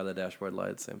 Paradise by the Dashboard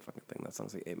Lights, same fucking thing. That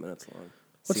song's like 8 minutes long.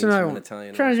 What's Scenes another from an one?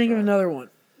 Italian Trying to think of restaurant. another one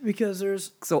because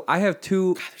there's So I have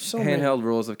two so handheld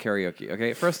rules of karaoke.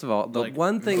 Okay, first of all, the Like,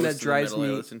 one thing most that of the drives metal I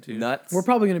me listen to. nuts. we're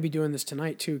probably going to be doing this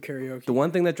tonight too, karaoke. The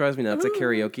one thing that drives me nuts at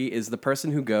karaoke is the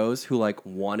person who goes who like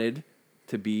wanted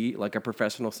to be like a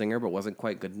professional singer but wasn't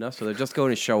quite good enough, so they're just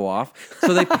going to show off.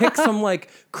 So they pick some like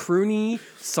croony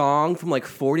song from like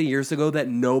 40 years ago that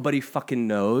nobody fucking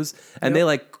knows, and they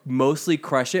like mostly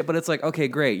crush it. But it's like, okay,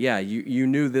 great, yeah, you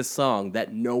knew this song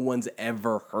that no one's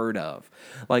ever heard of.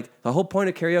 Like the whole point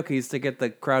of karaoke is to get the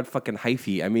crowd fucking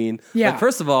hyphy. I mean, Yeah. like,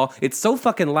 first of all, it's so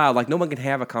fucking loud, like no one can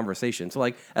have a conversation. So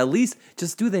like at least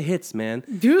just do the hits, man.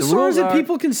 Do The songs rules that are-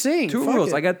 people can sing. Two Fuck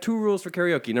rules. it. I got 2 rules for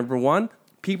karaoke. Number 1,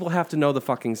 people have to know the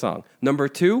fucking song. Number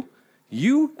 2,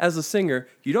 you as a singer,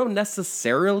 you don't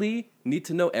necessarily need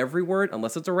to know every word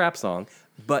unless it's a rap song,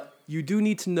 but you do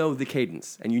need to know the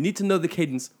cadence, and you need to know the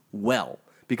cadence well,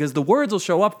 because the words will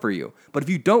show up for you. But if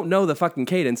you don't know the fucking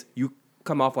cadence, you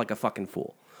come off like a fucking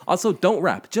fool. Also, don't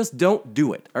rap. Just don't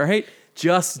do it, all right?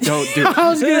 Just don't do it. I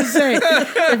was gonna say,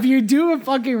 if you do a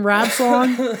fucking rap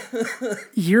song,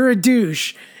 you're a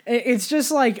douche. It's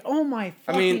just like, oh my I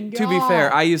fucking mean, God. to be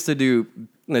fair, I used to do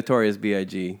Notorious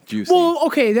B.I.G. Juicy. well,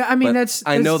 okay. I mean, but that's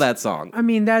I know that song. I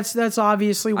mean, that's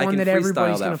obviously I one can that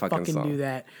everybody's freestyle that gonna fucking fucking song. do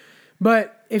that.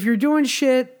 But if you're doing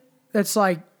shit that's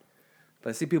like, But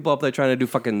I see people up there trying to do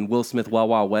fucking Will Smith Wild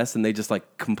Wild West, and they just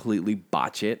like completely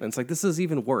botch it. And it's like, this is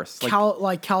even worse.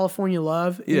 Like California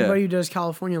Love, Yeah. anybody who does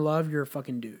California Love, you're a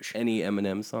fucking douche. any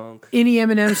Eminem song. Any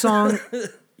Eminem song,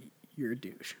 you're a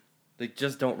douche. Like,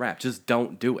 just don't rap. Just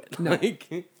don't do it. No. Like,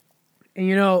 And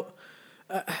you know,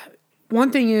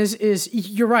 one thing is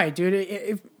you're right, dude.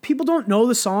 If people don't know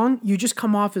the song, you just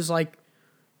come off as like,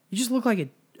 you just look like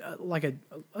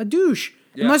a douche.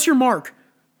 Yeah. Unless you're Mark.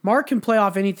 Mark can play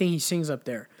off anything he sings up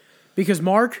there, because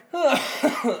Mark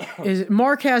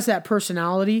has that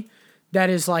personality that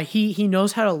is like he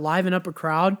knows how to liven up a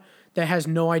crowd that has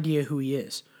no idea who he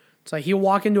is. It's like he'll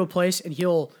walk into a place and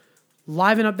he'll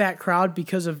liven up that crowd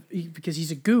because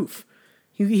he's a goof.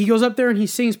 He goes up there and he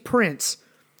sings Prince.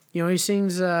 You know, he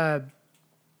sings oh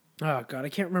God, I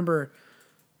can't remember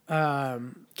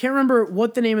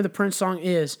what the name of the Prince song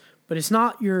is, but it's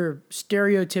not your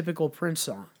stereotypical Prince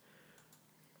song.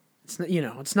 It's not,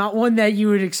 it's not one that you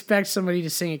would expect somebody to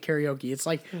sing at karaoke. It's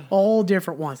like a whole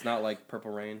different one. it's not like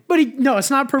Purple Rain. But it's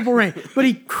not Purple Rain. But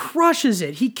he crushes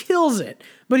it. He kills it.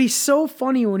 But he's so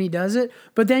funny when he does it.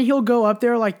 But then he'll go up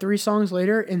there like 3 songs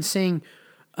later and sing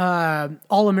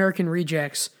All American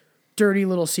Rejects, Dirty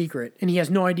Little Secret, and he has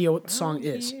no idea what the song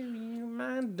is. I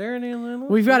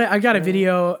got a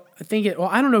video.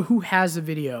 I don't know who has the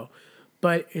video,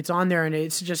 but it's on there, and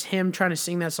it's just him trying to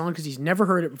sing that song because he's never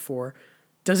heard it before,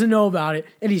 doesn't know about it,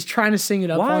 and he's trying to sing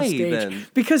it up Why, on stage then?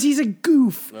 because he's a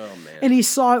goof. Oh, man. And he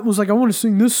saw it, was like, I want to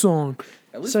sing this song.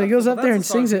 At least So he goes up that's there a and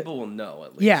song sings it. People will know,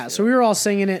 at least. Yeah, you so know? we were all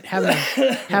singing it,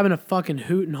 having a fucking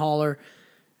hoot and holler.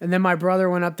 And then my brother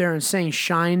went up there and sang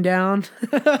Shine Down.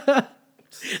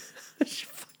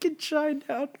 Fucking Shine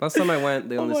Down. Last time I went,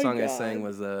 the only my song I God. sang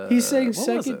was He sang what was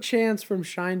Second it? Chance from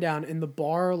Shine Down, and the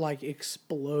bar like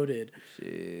exploded.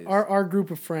 Jeez. Our group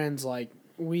of friends, like,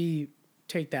 we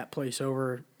take that place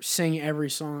over, sing every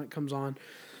song that comes on.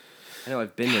 I know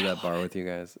I've been to that bar with you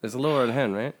guys. It's a Little Red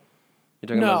Hen, right? You're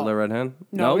talking No. about the Little Red Hen?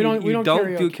 No, we don't- You we don't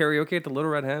do karaoke at the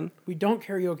Little Red Hen? We don't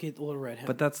karaoke at the Little Red Hen.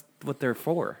 But that's what they're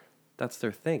for. That's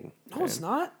their thing. no, it's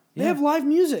not. They Yeah. have live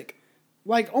music,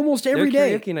 like almost Their every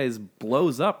day. karaoke night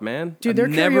blows up, man. Dude, I've their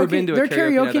never karaoke- been to a their karaoke night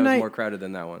karaoke that was night- more crowded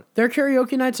than that one. Their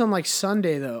karaoke night's on like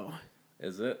Sunday though.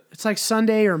 Is it? It's like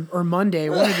Sunday or Monday,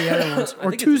 one of the other ones, I or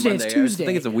think Tuesday. Monday. It's Tuesday. I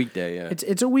think it's a weekday, yeah.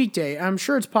 It's a weekday. I'm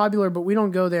sure it's popular, but we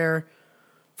don't go there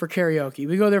for karaoke.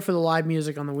 We go there for the live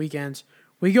music on the weekends.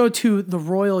 We go to the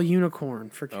Royal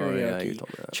Unicorn for Oh, yeah, karaoke. you told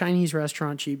me that. Chinese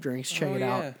restaurant, cheap drinks. Check Oh, it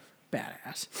out. yeah.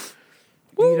 Badass.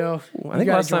 Vito, I think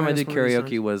last time I did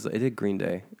karaoke was I did Green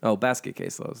Day. Oh, Basket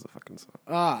Case. That was the fucking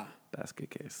song. Basket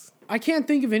Case. I can't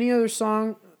think of any other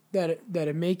song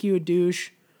that'd make you a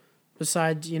douche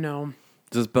besides,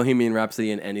 Just Bohemian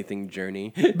Rhapsody and anything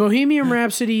Journey. Bohemian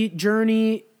Rhapsody,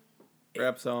 Journey,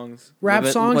 Rap songs. rap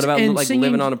songs, What about and like singing.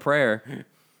 Living on a Prayer?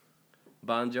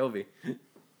 Bon Jovi.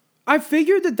 I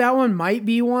figured that one might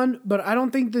be one, but I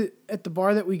don't think that at the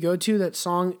bar that we go to, that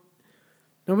song,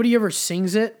 nobody ever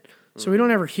sings it, so we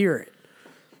don't ever hear it.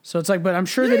 So it's like, but I'm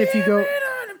sure that if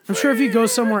you go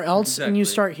somewhere else and you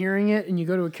Exactly. start hearing it, and you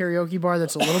go to a karaoke bar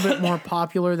that's a little bit more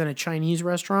popular than a Chinese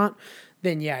restaurant,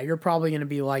 then yeah, you're probably going to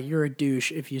be like, you're a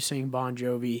douche if you sing Bon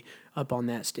Jovi up on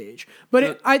that stage.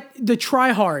 But the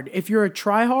try hard, if you're a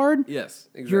try hard, Yes,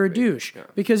 exactly. you're a douche Yeah.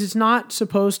 because it's not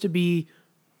supposed to be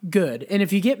good. And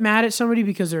if you get mad at somebody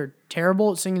because they're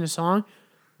terrible at singing a song,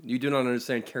 You do not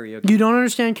understand karaoke. you don't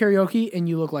understand karaoke and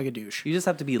you look like a douche. You just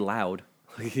have to be loud.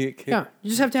 Yeah, you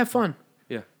just have to have fun.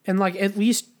 Yeah. And like at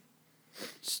least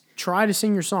try to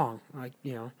sing your song. Like,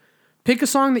 pick a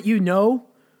song that you know.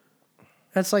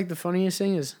 That's like the funniest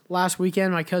thing is last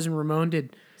weekend my cousin Ramon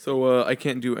did. So I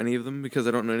can't do any of them because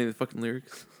I don't know any of the fucking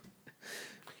lyrics.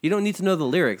 You don't need to know the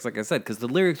lyrics, like I said, because the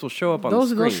lyrics will show up on the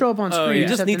screen. Those show up on screen. You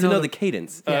just need to know the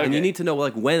cadence, and okay. you need to know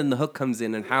like when the hook comes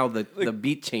in and how the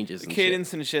beat changes. And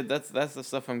Cadence and shit. That's the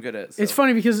stuff I'm good at. So. It's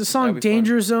funny because the song That'd be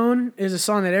Danger Zone is a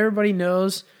song that everybody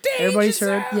knows. Everybody's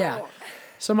heard. Yeah.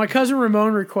 So my cousin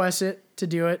Ramon requests it to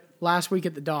do it last week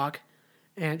at the dock.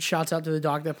 And shouts out to the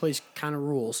dock. That place kind of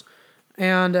rules.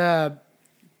 And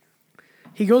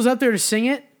he goes up there to sing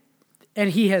it. And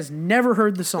he has never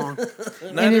heard the song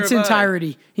in its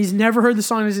entirety. He's never heard the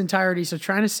song in its entirety. So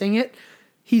trying to sing it,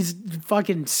 he's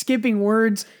fucking skipping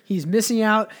words. He's missing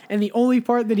out. And the only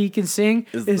part that he can sing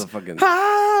is the fucking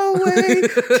highway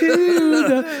to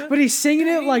the... But he's singing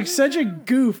it like such a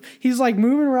goof. He's like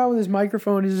moving around with his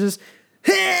microphone. He's just,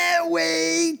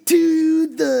 highway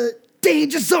to the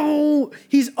danger zone.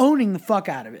 He's owning the fuck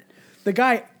out of it. The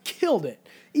guy killed it.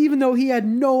 Even though he had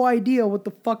no idea what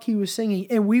the fuck he was singing.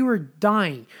 And we were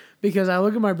dying. Because I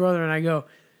look at my brother and I go,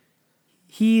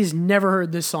 he's never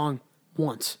heard this song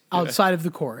once outside of the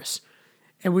chorus.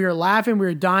 And we were laughing, we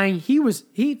were dying. He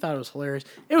thought it was hilarious.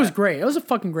 It was great. It was a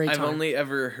fucking great time. I've only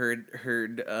ever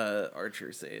heard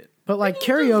Archer say it. But like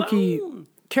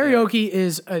karaoke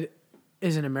is an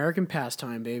American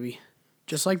pastime, baby.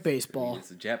 Just like baseball.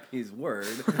 It's a Japanese word,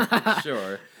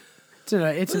 sure.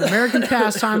 It's an American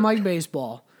pastime like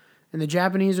baseball. And the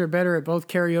Japanese are better at both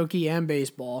karaoke and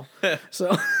baseball.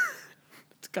 So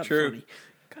it's kind of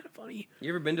funny. You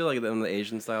ever been to like the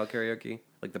Asian style karaoke?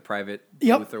 Like the private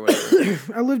Yep. booth or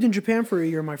whatever? I lived in Japan for a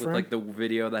year, my friend. With like the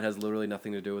video that has literally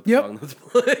nothing to do with the song that's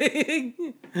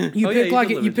playing. You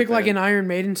pick like an Iron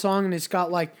Maiden song and it's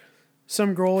got like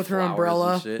some girl with her Flowers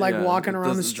umbrella like walking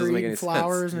around the doesn't street make any and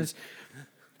flowers sense. and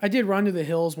I did Run to the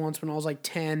Hills once when I was like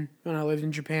 10 when I lived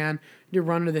in Japan. I did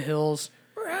Run to the Hills.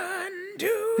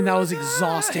 And that was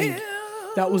exhausting.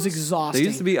 That was exhausting. There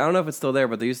used to be, I don't know if it's still there,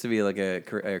 but there used to be like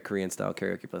a Korean style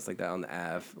karaoke place like that on the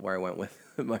Ave where I went with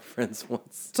my friends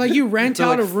once. It's like you rent So,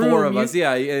 out like a room. Four of us,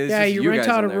 yeah. You rent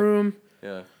out a room.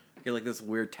 Yeah. Get like this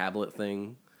weird tablet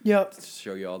thing. Yep. To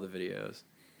show you all the videos.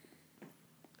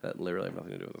 That literally have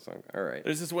nothing to do with the song. All right.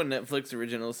 There's this one Netflix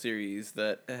original series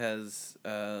that has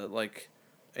like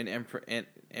an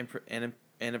anthropomorphic.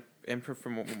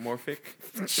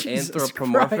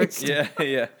 Anthropomorphic. Christ.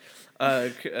 Yeah.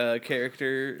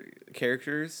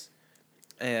 Characters.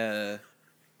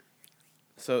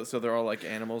 So they're all like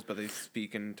animals, but they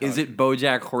speak and talk. Is it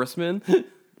BoJack Horseman?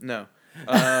 No.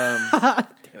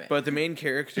 But the main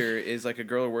character is like a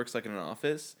girl who works like in an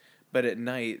office, but at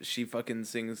night she fucking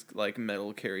sings like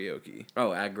metal karaoke.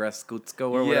 Oh,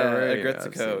 Agretzko or whatever.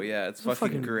 Agretzko. Yeah, it's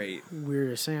fucking great.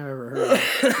 Weirdest thing I've ever heard.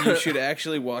 You should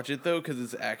actually watch it though, because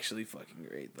it's actually fucking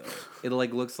great though. It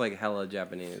like looks like hella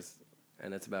Japanese,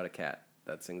 and it's about a cat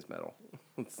that sings metal.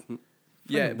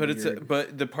 Yeah, but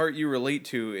but the part you relate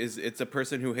to is it's a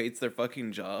person who hates their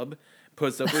fucking job,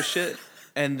 puts up with shit,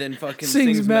 and then fucking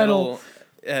sings metal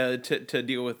to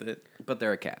deal with it. But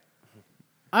they're a cat.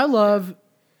 I love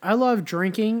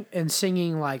drinking and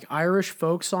singing like Irish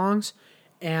folk songs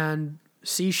and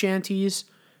sea shanties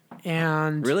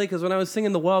and Really? Because when I was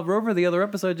singing the Wild Rover the other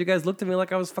episode, you guys looked at me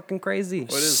like I was fucking crazy.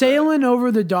 Sailing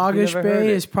Over the Doggish never heard Bay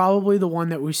it. is probably the one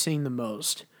that we sing the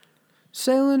most.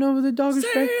 Sailing over the Doggish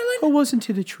Bay. I wasn't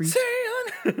to the trees.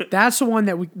 That's the one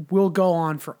that we will go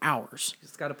on for hours. You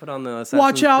just got to put on the Assassin's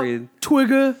Watch out, Creed.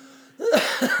 Twigger.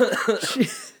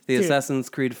 The Assassin's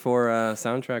Creed 4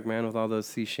 soundtrack, man, with all those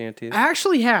sea shanties. I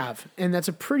actually have, and that's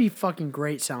a pretty fucking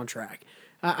great soundtrack.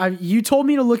 You told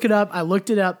me to look it up. I looked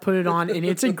it up, put it on, and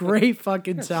it's a great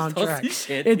fucking soundtrack.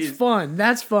 It's fun.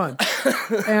 That's fun.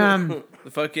 The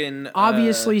fucking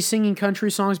Obviously singing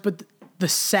country songs, but the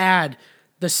sad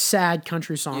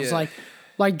country songs, like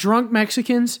drunk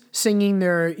Mexicans singing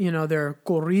their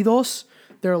corridos,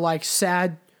 their like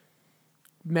sad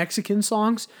Mexican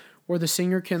songs where the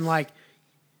singer can like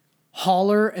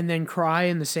holler and then cry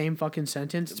in the same fucking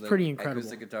sentence. It's pretty incredible.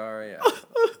 Acoustic guitar, yeah.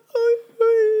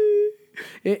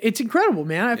 It's incredible,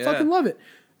 man. I fucking love it.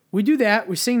 We do that.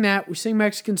 We sing that. We sing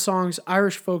Mexican songs,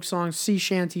 Irish folk songs, sea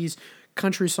shanties,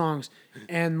 country songs,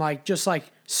 and like just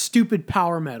like stupid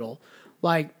power metal,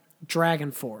 like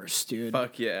Dragon Force, dude.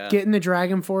 Fuck yeah. Getting the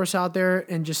Dragon Force out there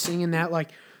and just singing that, like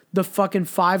the fucking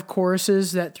 5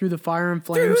 choruses that Through the Fire and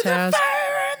Flames has.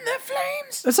 Fire and the flames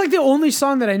That's like the only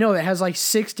song that I know that has like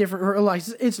 6 different, or like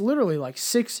it's literally like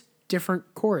 6 different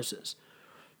choruses.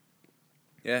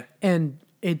 Yeah. And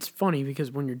it's funny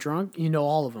because when you're drunk, you know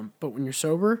all of them, but when you're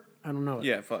sober, I don't know it.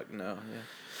 Yeah, fuck no. Yeah.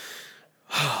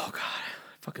 Oh God, I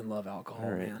fucking love alcohol,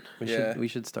 man. We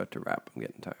should start to wrap. I'm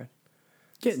getting tired.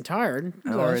 Getting tired.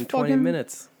 Hour and 20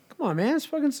 minutes. Come on, man. It's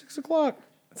fucking 6 o'clock.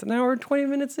 It's an hour and 20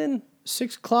 minutes in.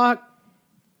 6 o'clock.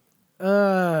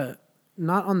 Not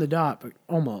on the dot, but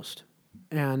almost.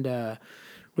 And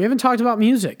we haven't talked about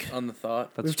music. On the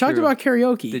thought. We've talked about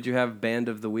karaoke. Did you have Band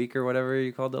of the Week or whatever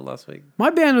you called it last week?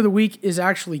 My band of the week is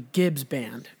actually Gibb's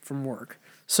band from work.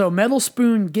 So Metal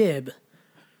Spoon Gibb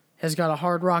has got a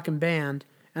hard rockin' band,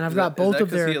 and I've got both of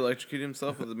their. Is that because he electrocuted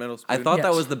himself with a metal spoon? I thought that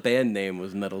Yes. was the band name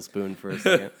was Metal Spoon for a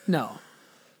second. No.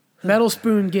 Metal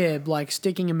Spoon Gibb, like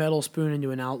sticking a metal spoon into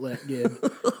an outlet Gibb.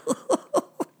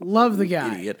 Love the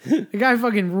guy. Idiot. The guy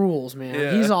fucking rules, man.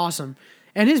 Yeah. He's awesome.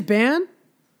 And his band,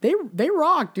 they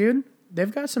rock, dude.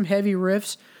 They've got some heavy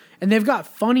riffs, and they've got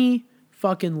funny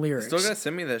fucking lyrics. Still gotta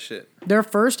send me that shit. Their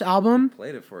first album,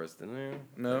 Played it for us, didn't you?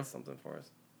 No. Played something for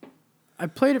us. I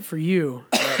played it for you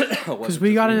Because because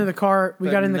we got into the car.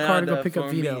 We got in the car to go Banana pick up for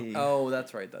Vito. me. Oh,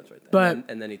 that's right. But-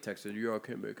 and then he texted, "You all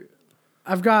can't make it."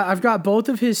 I've got both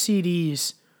of his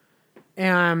CDs,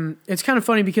 and it's kind of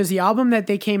funny because the album that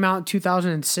they came out in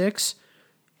 2006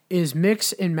 is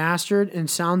mixed and mastered and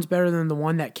sounds better than the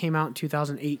one that came out in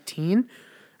 2018.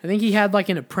 I think he had like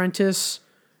an apprentice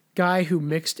guy who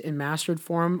mixed and mastered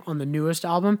for him on the newest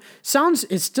album.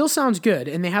 It still sounds good,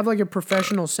 and they have like a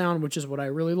professional sound, which is what I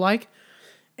really like.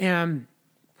 And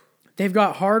they've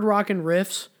got hard rockin'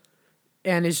 riffs,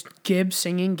 and it's Gibb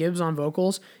singing. Gibb's on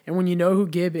vocals, and when you know who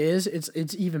Gibb is,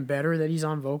 it's even better that he's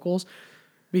on vocals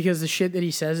because the shit that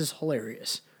he says is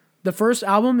hilarious. The first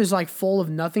album is like full of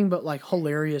nothing but like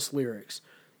hilarious lyrics.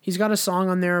 He's got a song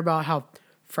on there about how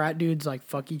frat dudes like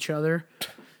fuck each other,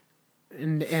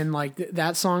 and like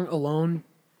that song alone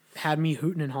had me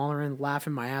hooting and hollering,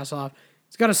 laughing my ass off.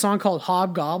 He's got a song called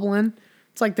Hobgoblin.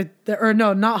 It's like or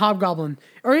no, not Hobgoblin.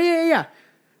 Or yeah.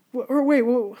 Or wait,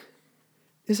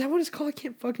 is that what it's called? I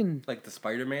can't fucking. Like the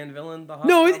Spider-Man villain? The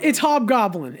No, Hobgoblin? it's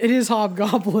Hobgoblin. It is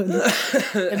Hobgoblin.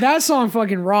 And that song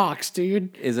fucking rocks,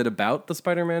 dude. Is it about the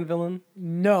Spider-Man villain?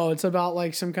 No, it's about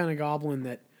like some kind of goblin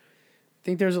that. I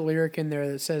think there's a lyric in there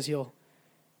that says he'll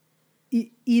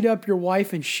eat up your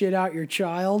wife and shit out your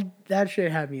child. That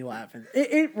shit had me laughing.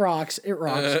 It rocks. It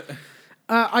rocks.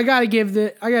 I gotta give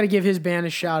his band a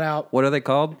shout out. What are they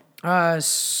called?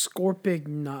 Scorpix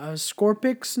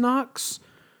Knox.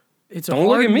 It's a Don't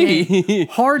look at me.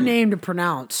 hard name to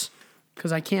pronounce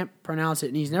because I can't pronounce it,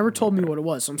 and he's never told me what it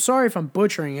was. So I'm sorry if I'm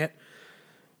butchering it.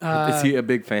 Is he a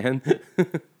big fan?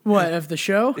 What, of the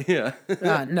show? Yeah.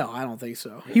 No, I don't think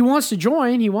so. He wants to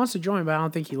join, but I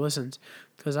don't think he listens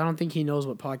because I don't think he knows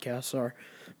what podcasts are.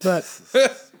 But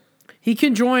he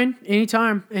can join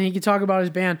anytime, and he can talk about his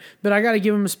band. But I got to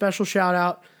give him a special shout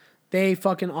out.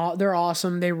 They're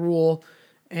awesome. They rule.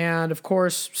 And, of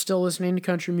course, still listening to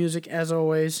country music, as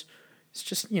always. It's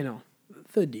just,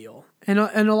 the deal. And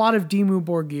a lot of Dimmu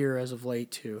Borgir as of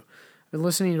late, too. I've been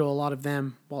listening to a lot of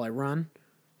them while I run.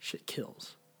 Shit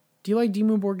kills. Do you like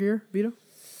Dimmu Borgir, Vito?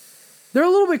 They're a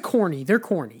little bit corny. They're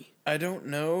corny. I don't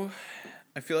know.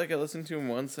 I feel like I listened to him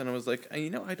once and I was like, I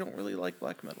don't really like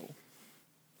black metal.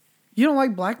 You don't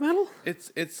like black metal?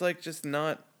 It's like just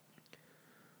not.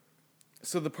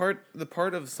 So the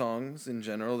part of songs in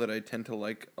general that I tend to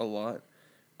like a lot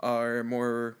are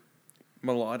more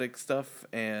melodic stuff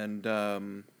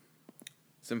and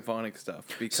symphonic stuff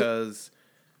because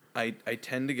I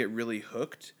tend to get really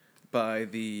hooked by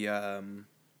the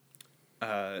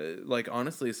like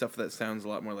honestly stuff that sounds a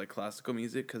lot more like classical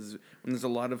music because when there's a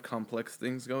lot of complex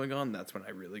things going on, that's when I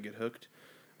really get hooked.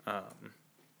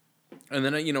 And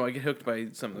then I get hooked by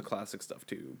some of the classic stuff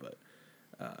too, but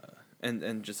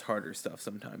and just harder stuff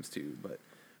sometimes too. But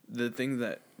the thing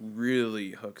that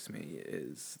really hooks me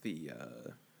is the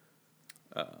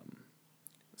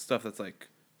stuff that's like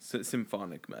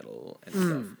symphonic metal and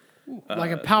stuff,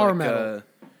 Like a power metal.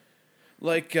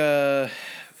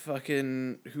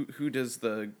 Fucking who does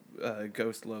the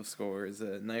Ghost Love score? Is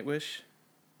it Nightwish?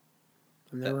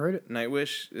 I've never heard it.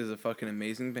 Nightwish is a fucking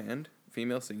amazing band,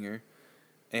 female singer,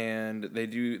 and they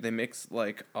mix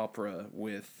like opera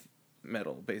with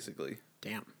metal basically,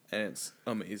 Damn. and it's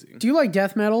amazing. Do you like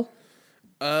death metal?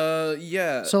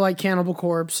 Yeah. So like Cannibal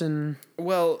Corpse and...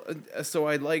 Well, so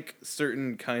I like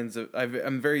certain kinds of.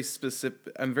 I'm very specific.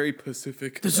 I'm very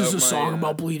Pacific. This is a song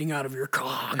about bleeding out of your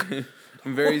cock.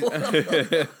 I'm very.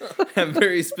 I'm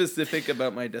very specific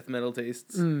about my death metal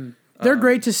tastes. They're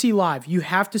great to see live. You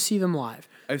have to see them live.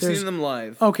 I've seen them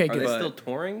live. Okay, Are good. they still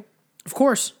touring? Of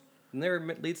course. Didn't their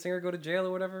lead singer go to jail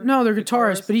or whatever? No, they're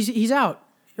guitarist, but he's out.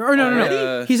 Or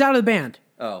no. He's out of the band.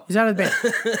 Oh. He's out of the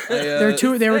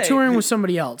band. They were touring with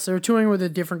somebody else. They were touring with a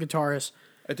different guitarist.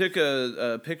 I took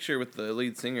a picture with the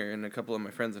lead singer and a couple of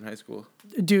my friends in high school.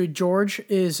 Dude, George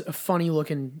is a funny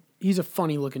looking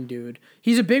dude.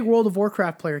 He's a big World of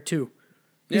Warcraft player too.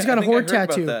 He's got a horde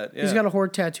tattoo. Yeah. He's got a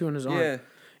horde tattoo on his arm. Yeah.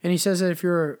 And he says that if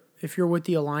you're with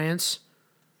the Alliance,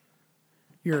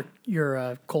 you're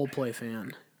a Coldplay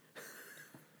fan.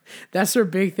 That's their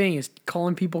big thing, is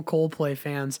calling people Coldplay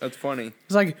fans. That's funny.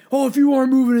 It's like, oh, if you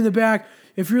aren't moving in the back,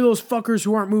 if you're those fuckers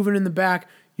who aren't moving in the back,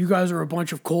 you guys are a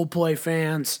bunch of Coldplay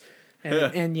fans.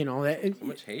 And you know that. So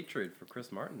much hatred for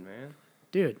Chris Martin, man.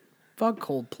 Dude, fuck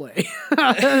Coldplay.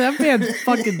 That band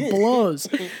fucking blows.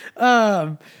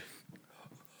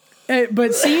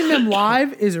 But seeing them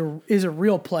live is a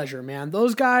real pleasure, man.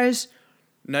 Those guys.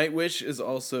 Nightwish is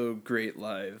also great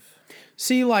live.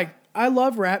 See, like, I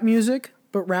love rap music,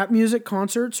 but rap music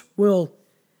concerts will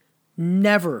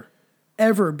never,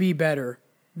 ever be better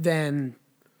than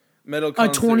metal a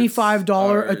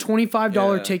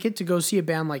 $25 yeah. ticket to go see a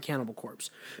band like Cannibal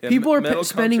Corpse. Yeah, People are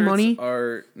spending money.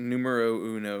 Are numero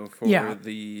uno for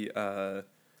the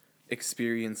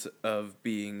experience of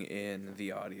being in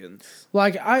the audience.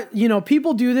 Like,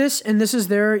 people do this, and this is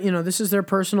their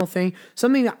personal thing.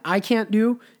 Something that I can't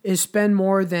do is spend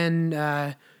more than,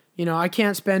 I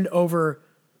can't spend over.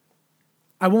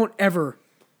 I won't ever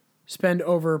spend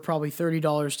over probably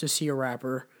 $30 to see a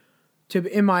rapper,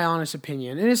 in my honest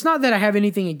opinion. And it's not that I have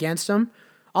anything against them.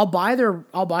 I'll buy their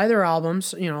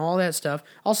albums, all that stuff.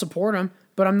 I'll support them,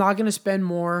 but I'm not going to spend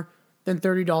more than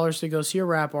 $30 to go see a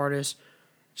rap artist.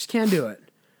 Just can't do it.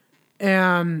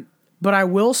 But I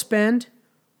will spend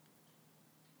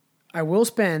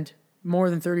more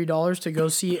than $30 to go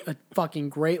see a fucking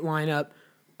great lineup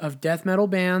of death metal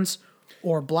bands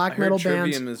or black metal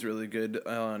bands. Trivium is really good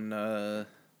on live.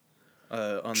 In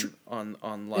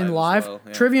live, as well.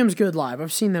 Yeah. Trivium's good live.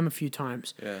 I've seen them a few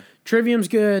times. Yeah, Trivium's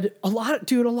good. A lot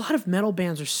of metal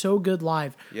bands are so good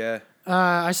live. Yeah.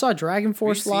 I saw Dragon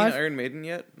Force live. Have you seen Iron Maiden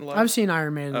yet? Live? I've seen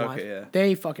Iron Maiden live. Okay, yeah.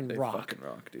 They fucking rock. Fucking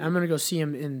rock, dude. I'm gonna go see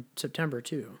them in September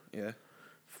too. Yeah.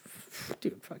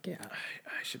 Dude, fuck yeah.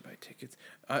 I should buy tickets.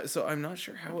 So I'm not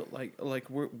sure how it like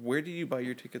where do you buy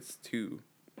your tickets to?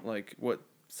 Like what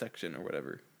section or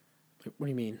whatever? What do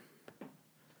you mean?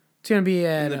 It's gonna be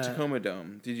at in the Tacoma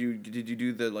Dome. Did you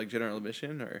do the like general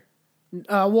admission or?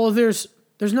 Well, there's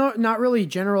not really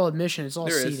general admission. It's all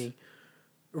there seating. Is.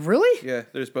 Really? Yeah,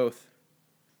 there's both.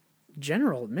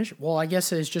 General admission. Well, I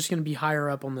guess it's just gonna be higher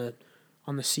up on the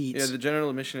seats. Yeah, the general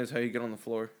admission is how you get on the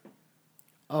floor.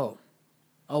 Oh,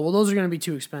 well, those are gonna be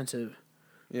too expensive.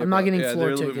 Yeah, I'm not getting floor tickets. Yeah,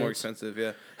 they're a little bit more expensive.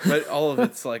 Yeah, but all of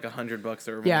it's like $100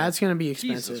 or more. Yeah, it's gonna be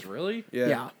expensive. Jesus, really?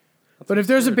 Yeah. But if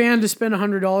there's a band to spend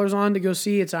 $100 on to go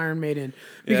see, it's Iron Maiden,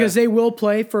 because they will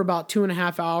play for about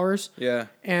 2.5 hours. Yeah,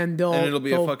 and it'll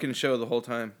be a fucking show the whole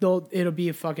time. It'll be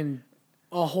a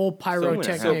whole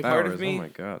pyrotechnic. So part of me, oh my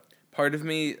God. Part of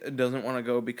me doesn't want to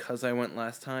go because I went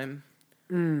last time.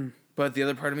 But the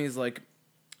other part of me is like,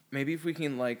 maybe if we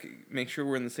can like make sure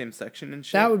we're in the same section and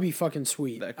shit. That would be fucking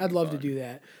sweet. I'd love to do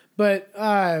that. But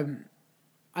I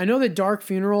know that Dark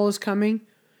Funeral is coming.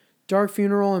 Dark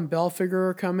Funeral and Belfigure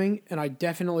are coming, and I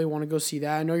definitely want to go see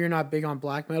that. I know you're not big on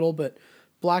black metal, but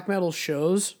black metal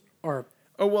shows are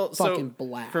fucking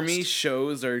blast. For me,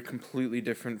 shows are completely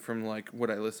different from like what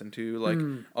I listen to. Like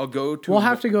I'll go to. We'll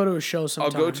have to go to a show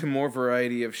sometime. I'll go to more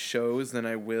variety of shows than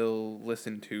I will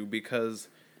listen to, because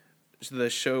the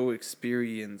show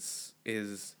experience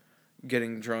is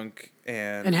getting drunk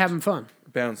and having fun,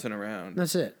 bouncing around.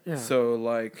 That's it. Yeah. So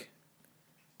like.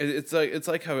 It's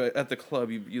like how at the club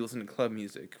you listen to club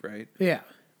music, right? Yeah.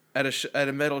 At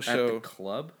a metal show. At the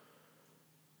club?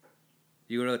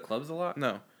 You go to the clubs a lot?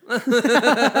 No.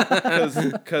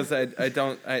 Because I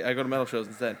go to metal shows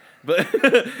instead. But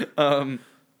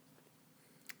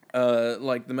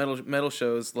like the metal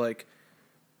shows, like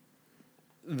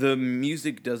the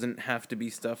music doesn't have to be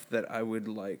stuff that I would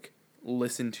like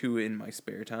listen to in my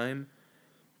spare time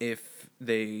if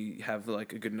they have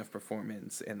like a good enough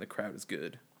performance and the crowd is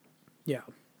good. Yeah.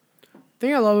 The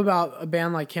thing I love about a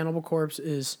band like Cannibal Corpse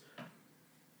is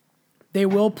they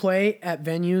will play at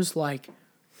venues like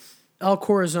El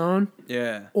Corazon.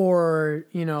 Yeah. Or,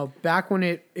 back when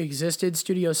it existed,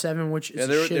 Studio 7, which is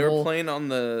they were playing on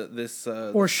this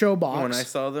or Showbox. When I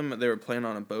saw them, they were playing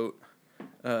on a boat.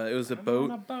 It was a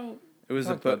boat. It was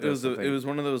a boat. It was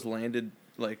one of those landed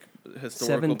like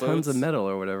historical 7 tons boats. of metal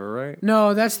or whatever, right?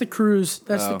 No, that's the cruise.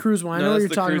 That's the cruise one. I know what you're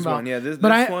talking about. One. Yeah,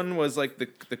 this one was like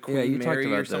the Queen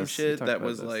Mary or some shit that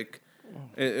was like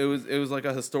It was like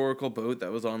a historical boat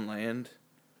that was on land.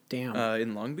 Damn.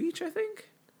 In Long Beach, I think.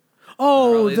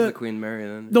 Oh, Probably the Queen Mary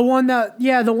then. The one that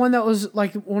was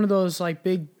like one of those like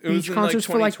big beach concerts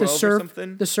for like the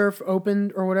 2012 surf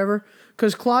opened or whatever.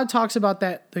 Because Claude talks about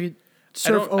that the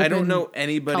surf open. I don't know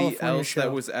anybody California else show.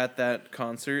 that was at that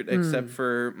concert except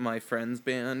for my friend's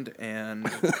band and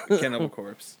Cannibal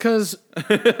Corpse. Because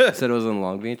You said it was in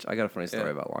Long Beach. I got a funny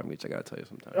story about Long Beach. I gotta tell you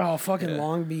sometime. fucking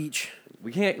Long Beach.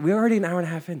 We're already an hour and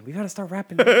a half in. We gotta start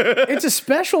wrapping. It's a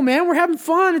special, man. We're having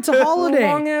fun. It's a holiday.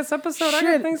 Long ass episode. I got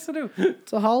Shit. things to do.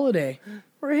 It's a holiday.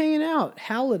 We're hanging out.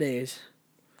 Holidays.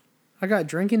 I got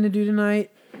drinking to do tonight.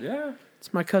 Yeah.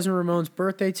 It's my cousin Ramon's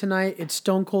birthday tonight. It's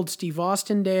Stone Cold Steve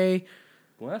Austin Day.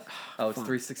 What? Oh, it's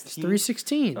 3:16. It's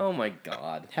 3/16. Oh my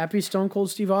God. Happy Stone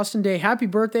Cold Steve Austin Day. Happy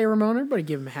birthday, Ramon. Everybody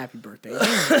give him a happy birthday.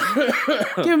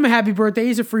 Give him a happy birthday.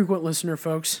 He's a frequent listener,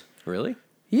 folks. Really?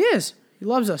 He is. He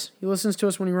loves us. He listens to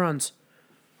us when he runs.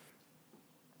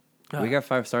 We got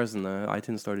 5 stars in the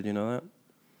iTunes store. Did you know that?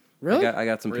 Really? I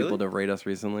got some Really? people to rate us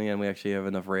recently, and we actually have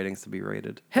enough ratings to be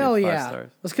rated. Hell We have yeah. 5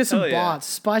 stars. Let's get some Hell yeah. bots.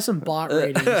 Spy some bot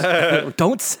ratings.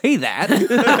 Don't say that.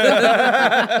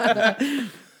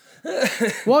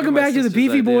 Welcome my back to the sister's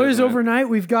Beefy ideas, Boys. man. Overnight,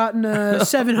 we've gotten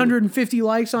 750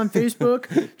 likes on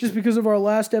Facebook just because of our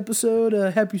last episode.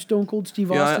 Happy Stone Cold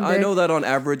Steve Austin Day. I know that on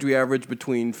average we average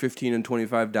between 15 and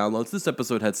 25 downloads. This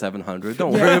episode had 700.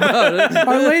 Don't worry about it.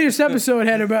 Our latest episode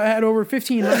had over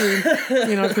 1,500.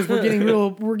 You know, because we're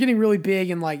getting really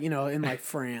big in like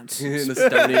France. In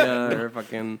Estonia or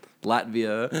fucking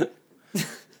Latvia.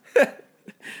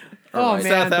 Oh right.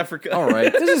 man, South Africa. All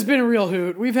right. this has been a real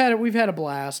hoot. We've had a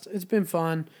blast. It's been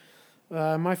fun.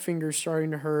 My finger's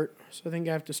starting to hurt, so I think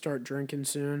I have to start drinking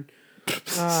soon.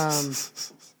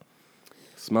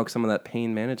 Smoke some of that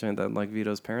pain management that like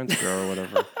Vito's parents grow or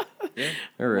whatever. Yeah.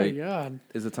 All Oh my right. god.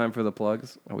 Is it time for the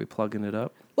plugs? Are we plugging it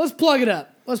up? Let's plug it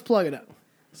up.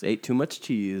 Just ate too much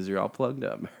cheese. You're all plugged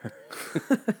up.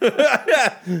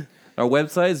 Our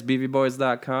website is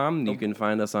beefyboys.com. You can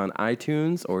find us on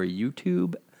iTunes or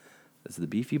YouTube. This is the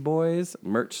Beefy Boys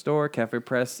merch store,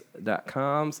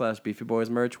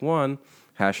 cafepress.com/beefyboysmerch1.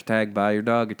 Hashtag buy your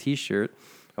dog a t-shirt.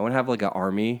 I want to have like an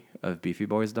army of Beefy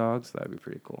Boys dogs. That'd be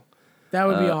pretty cool. That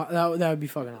would be that would be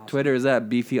fucking awesome. Twitter is at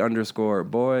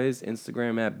beefy_boys.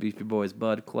 Instagram at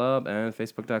beefyboysbudclub. And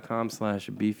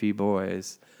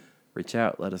facebook.com/beefyboys. Reach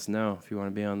out. Let us know if you want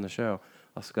to be on the show.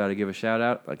 Also got to give a shout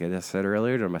out, like I just said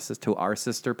earlier, to our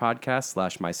sister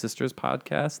podcast / my sister's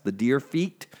podcast, The Deer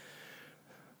Feet.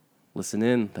 Listen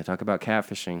in. They talk about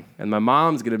catfishing. And my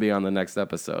mom's going to be on the next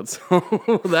episode.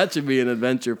 So that should be an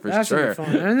adventure for That's sure. gonna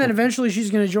be fun. And then eventually she's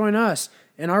going to join us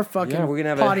in our fucking Yeah, we're going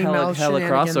to have potty a hella mouth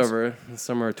shenanigans. crossover in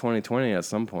summer of 2020 at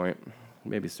some point.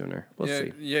 Maybe sooner. We'll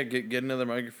see. Yeah. Get another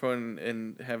microphone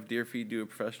and have Deer Feed do a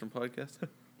professional podcast.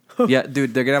 Yeah,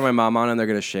 dude, they're going to have my mom on and they're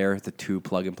going to share the 2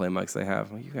 plug-and-play mics they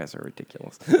have. Well, you guys are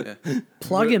ridiculous. Yeah.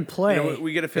 Plug and play. You know,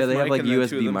 we get a Yeah, fifth they have mic like and then 2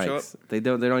 of USB them show mics. up. They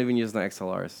don't even use the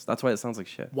XLRs. That's why it sounds like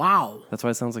shit. Wow. That's why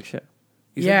it sounds like shit.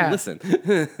 You Yeah. said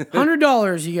listen.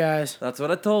 $100, you guys. That's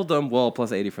what I told them. Well,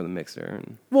 plus 80 for the mixer.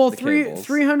 And Well, the cables.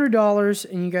 $300,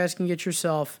 and you guys can get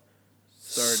yourself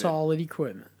Started. solid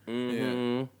equipment.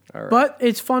 Mhm. All right. But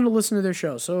it's fun to listen to their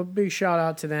show, so a big shout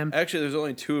out to them. Actually, there's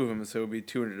only 2 of them, so it would be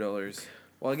 $200.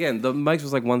 Well, again, the mics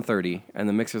was like $130, and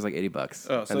the mixer's like $80,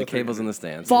 Oh, so and the cable's in the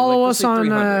stands. Follow Like, us let's say on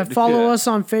 $300. follow Yeah. us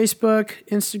on Facebook,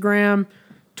 Instagram,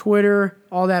 Twitter,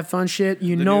 all that fun shit.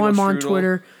 You The know noodle I'm on strudel.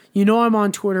 Twitter. You know I'm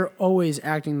on Twitter, always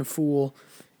acting the fool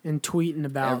and tweeting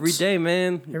about Every day,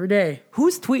 man. Every day.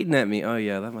 Who's tweeting at me? Oh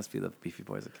yeah, that must be the Beefy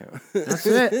Boys account. That's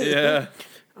it. Yeah.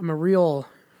 I'm a real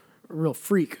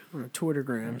freak on the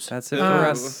Twittergrams. That's it for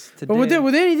Oh. us today. But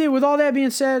with all that being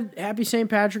said, happy St.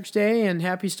 Patrick's Day and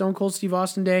happy Stone Cold Steve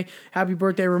Austin Day. Happy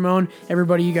birthday, Ramon.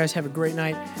 Everybody, you guys have a great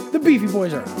night. The Beefy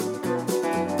Boys are out.